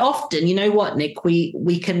 And often, you know what, Nick,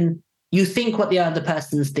 you think what the other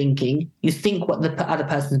person's thinking, you think what the other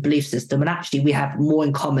person's belief system, and actually we have more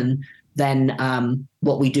in common than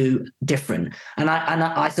what we do different. And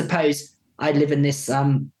I suppose I live in this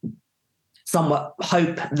somewhat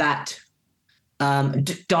hope that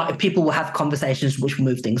people will have conversations which will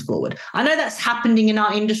move things forward. I know that's happening in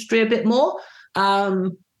our industry a bit more,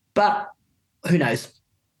 but who knows?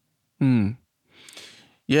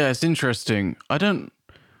 Yeah, it's interesting. I'm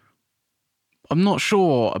not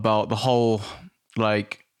sure about the whole,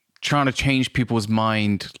 trying to change people's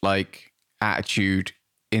mind, attitude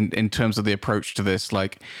in terms of the approach to this. I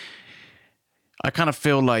kind of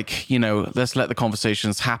feel like, let's let the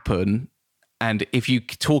conversations happen. And if you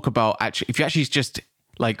talk about if you actually just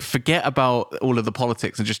forget about all of the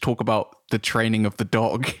politics and just talk about the training of the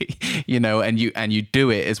dog, and you do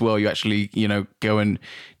it as well, you actually, go and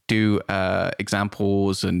do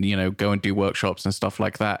examples and, go and do workshops and stuff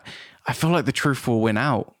like that. I feel like the truth will win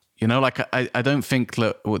out. I don't think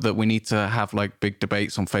that we need to have big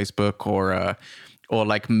debates on Facebook or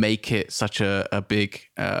make it such a big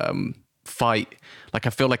fight. I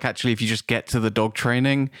feel like actually if you just get to the dog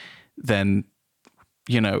training, then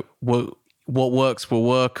what works will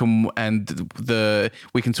work, and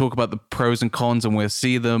we can talk about the pros and cons and we'll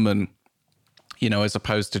see them, and as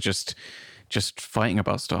opposed to just fighting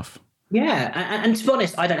about stuff. Yeah, and to be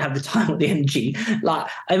honest, I don't have the time or the energy.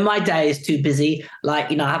 And my day is too busy. I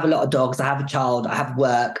have a lot of dogs, I have a child, I have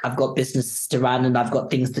work, I've got business to run, and I've got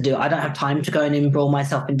things to do. I don't have time to go and embroil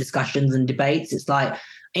myself in discussions and debates. It's I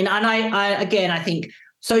think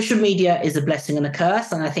social media is a blessing and a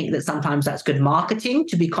curse, and I think that sometimes that's good marketing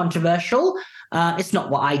to be controversial. It's not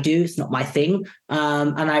what I do; it's not my thing,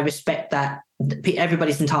 and I respect that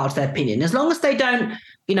everybody's entitled to their opinion, as long as they don't,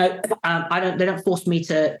 they don't force me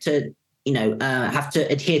to have to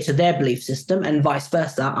adhere to their belief system, and vice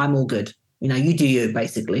versa. I'm all good. You do you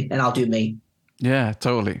basically, and I'll do me. Yeah,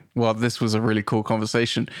 totally. Well, this was a really cool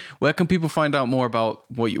conversation. Where can people find out more about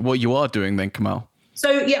what you are doing then, Kamal? So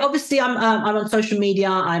yeah, obviously I'm on social media.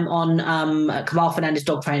 I'm on Kamal Fernandez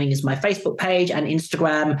Dog Training is my Facebook page and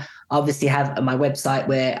Instagram. I obviously have my website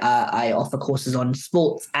where I offer courses on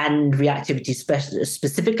sports and reactivity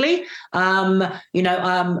specifically.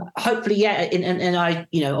 Hopefully, yeah, and I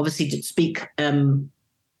obviously speak in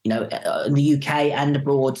the UK and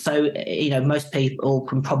abroad. So, most people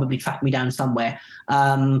can probably track me down somewhere.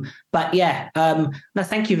 But yeah, no,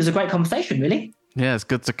 thank you. It was a great conversation, really. Yeah, it's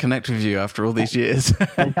good to connect with you after all these years.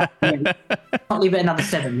 Can't leave it another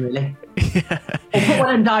 7, really. Yeah. Or put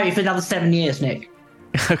one in diary for another 7 years, Nick.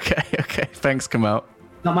 Okay. Thanks, Kamal.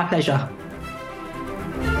 Not my pleasure.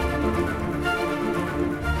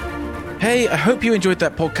 Hey, I hope you enjoyed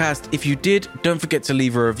that podcast. If you did, don't forget to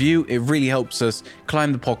leave a review. It really helps us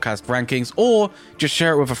climb the podcast rankings, or just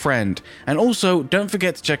share it with a friend. And also, don't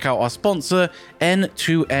forget to check out our sponsor,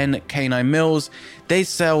 N2N Canine Mills. They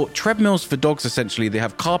sell treadmills for dogs, essentially. They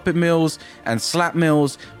have carpet mills and slap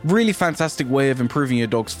mills. Really fantastic way of improving your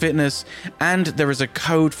dog's fitness. And there is a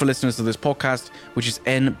code for listeners of this podcast, which is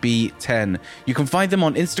NB10. You can find them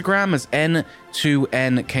on Instagram as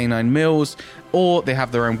N2N Canine Mills, or they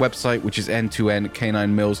have their own website, which is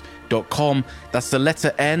n2ncaninemills.com. That's the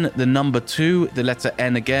letter N, the number 2, the letter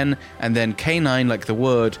N again, and then canine like the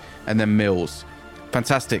word, and then mills.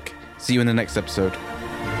 Fantastic. See you in the next episode.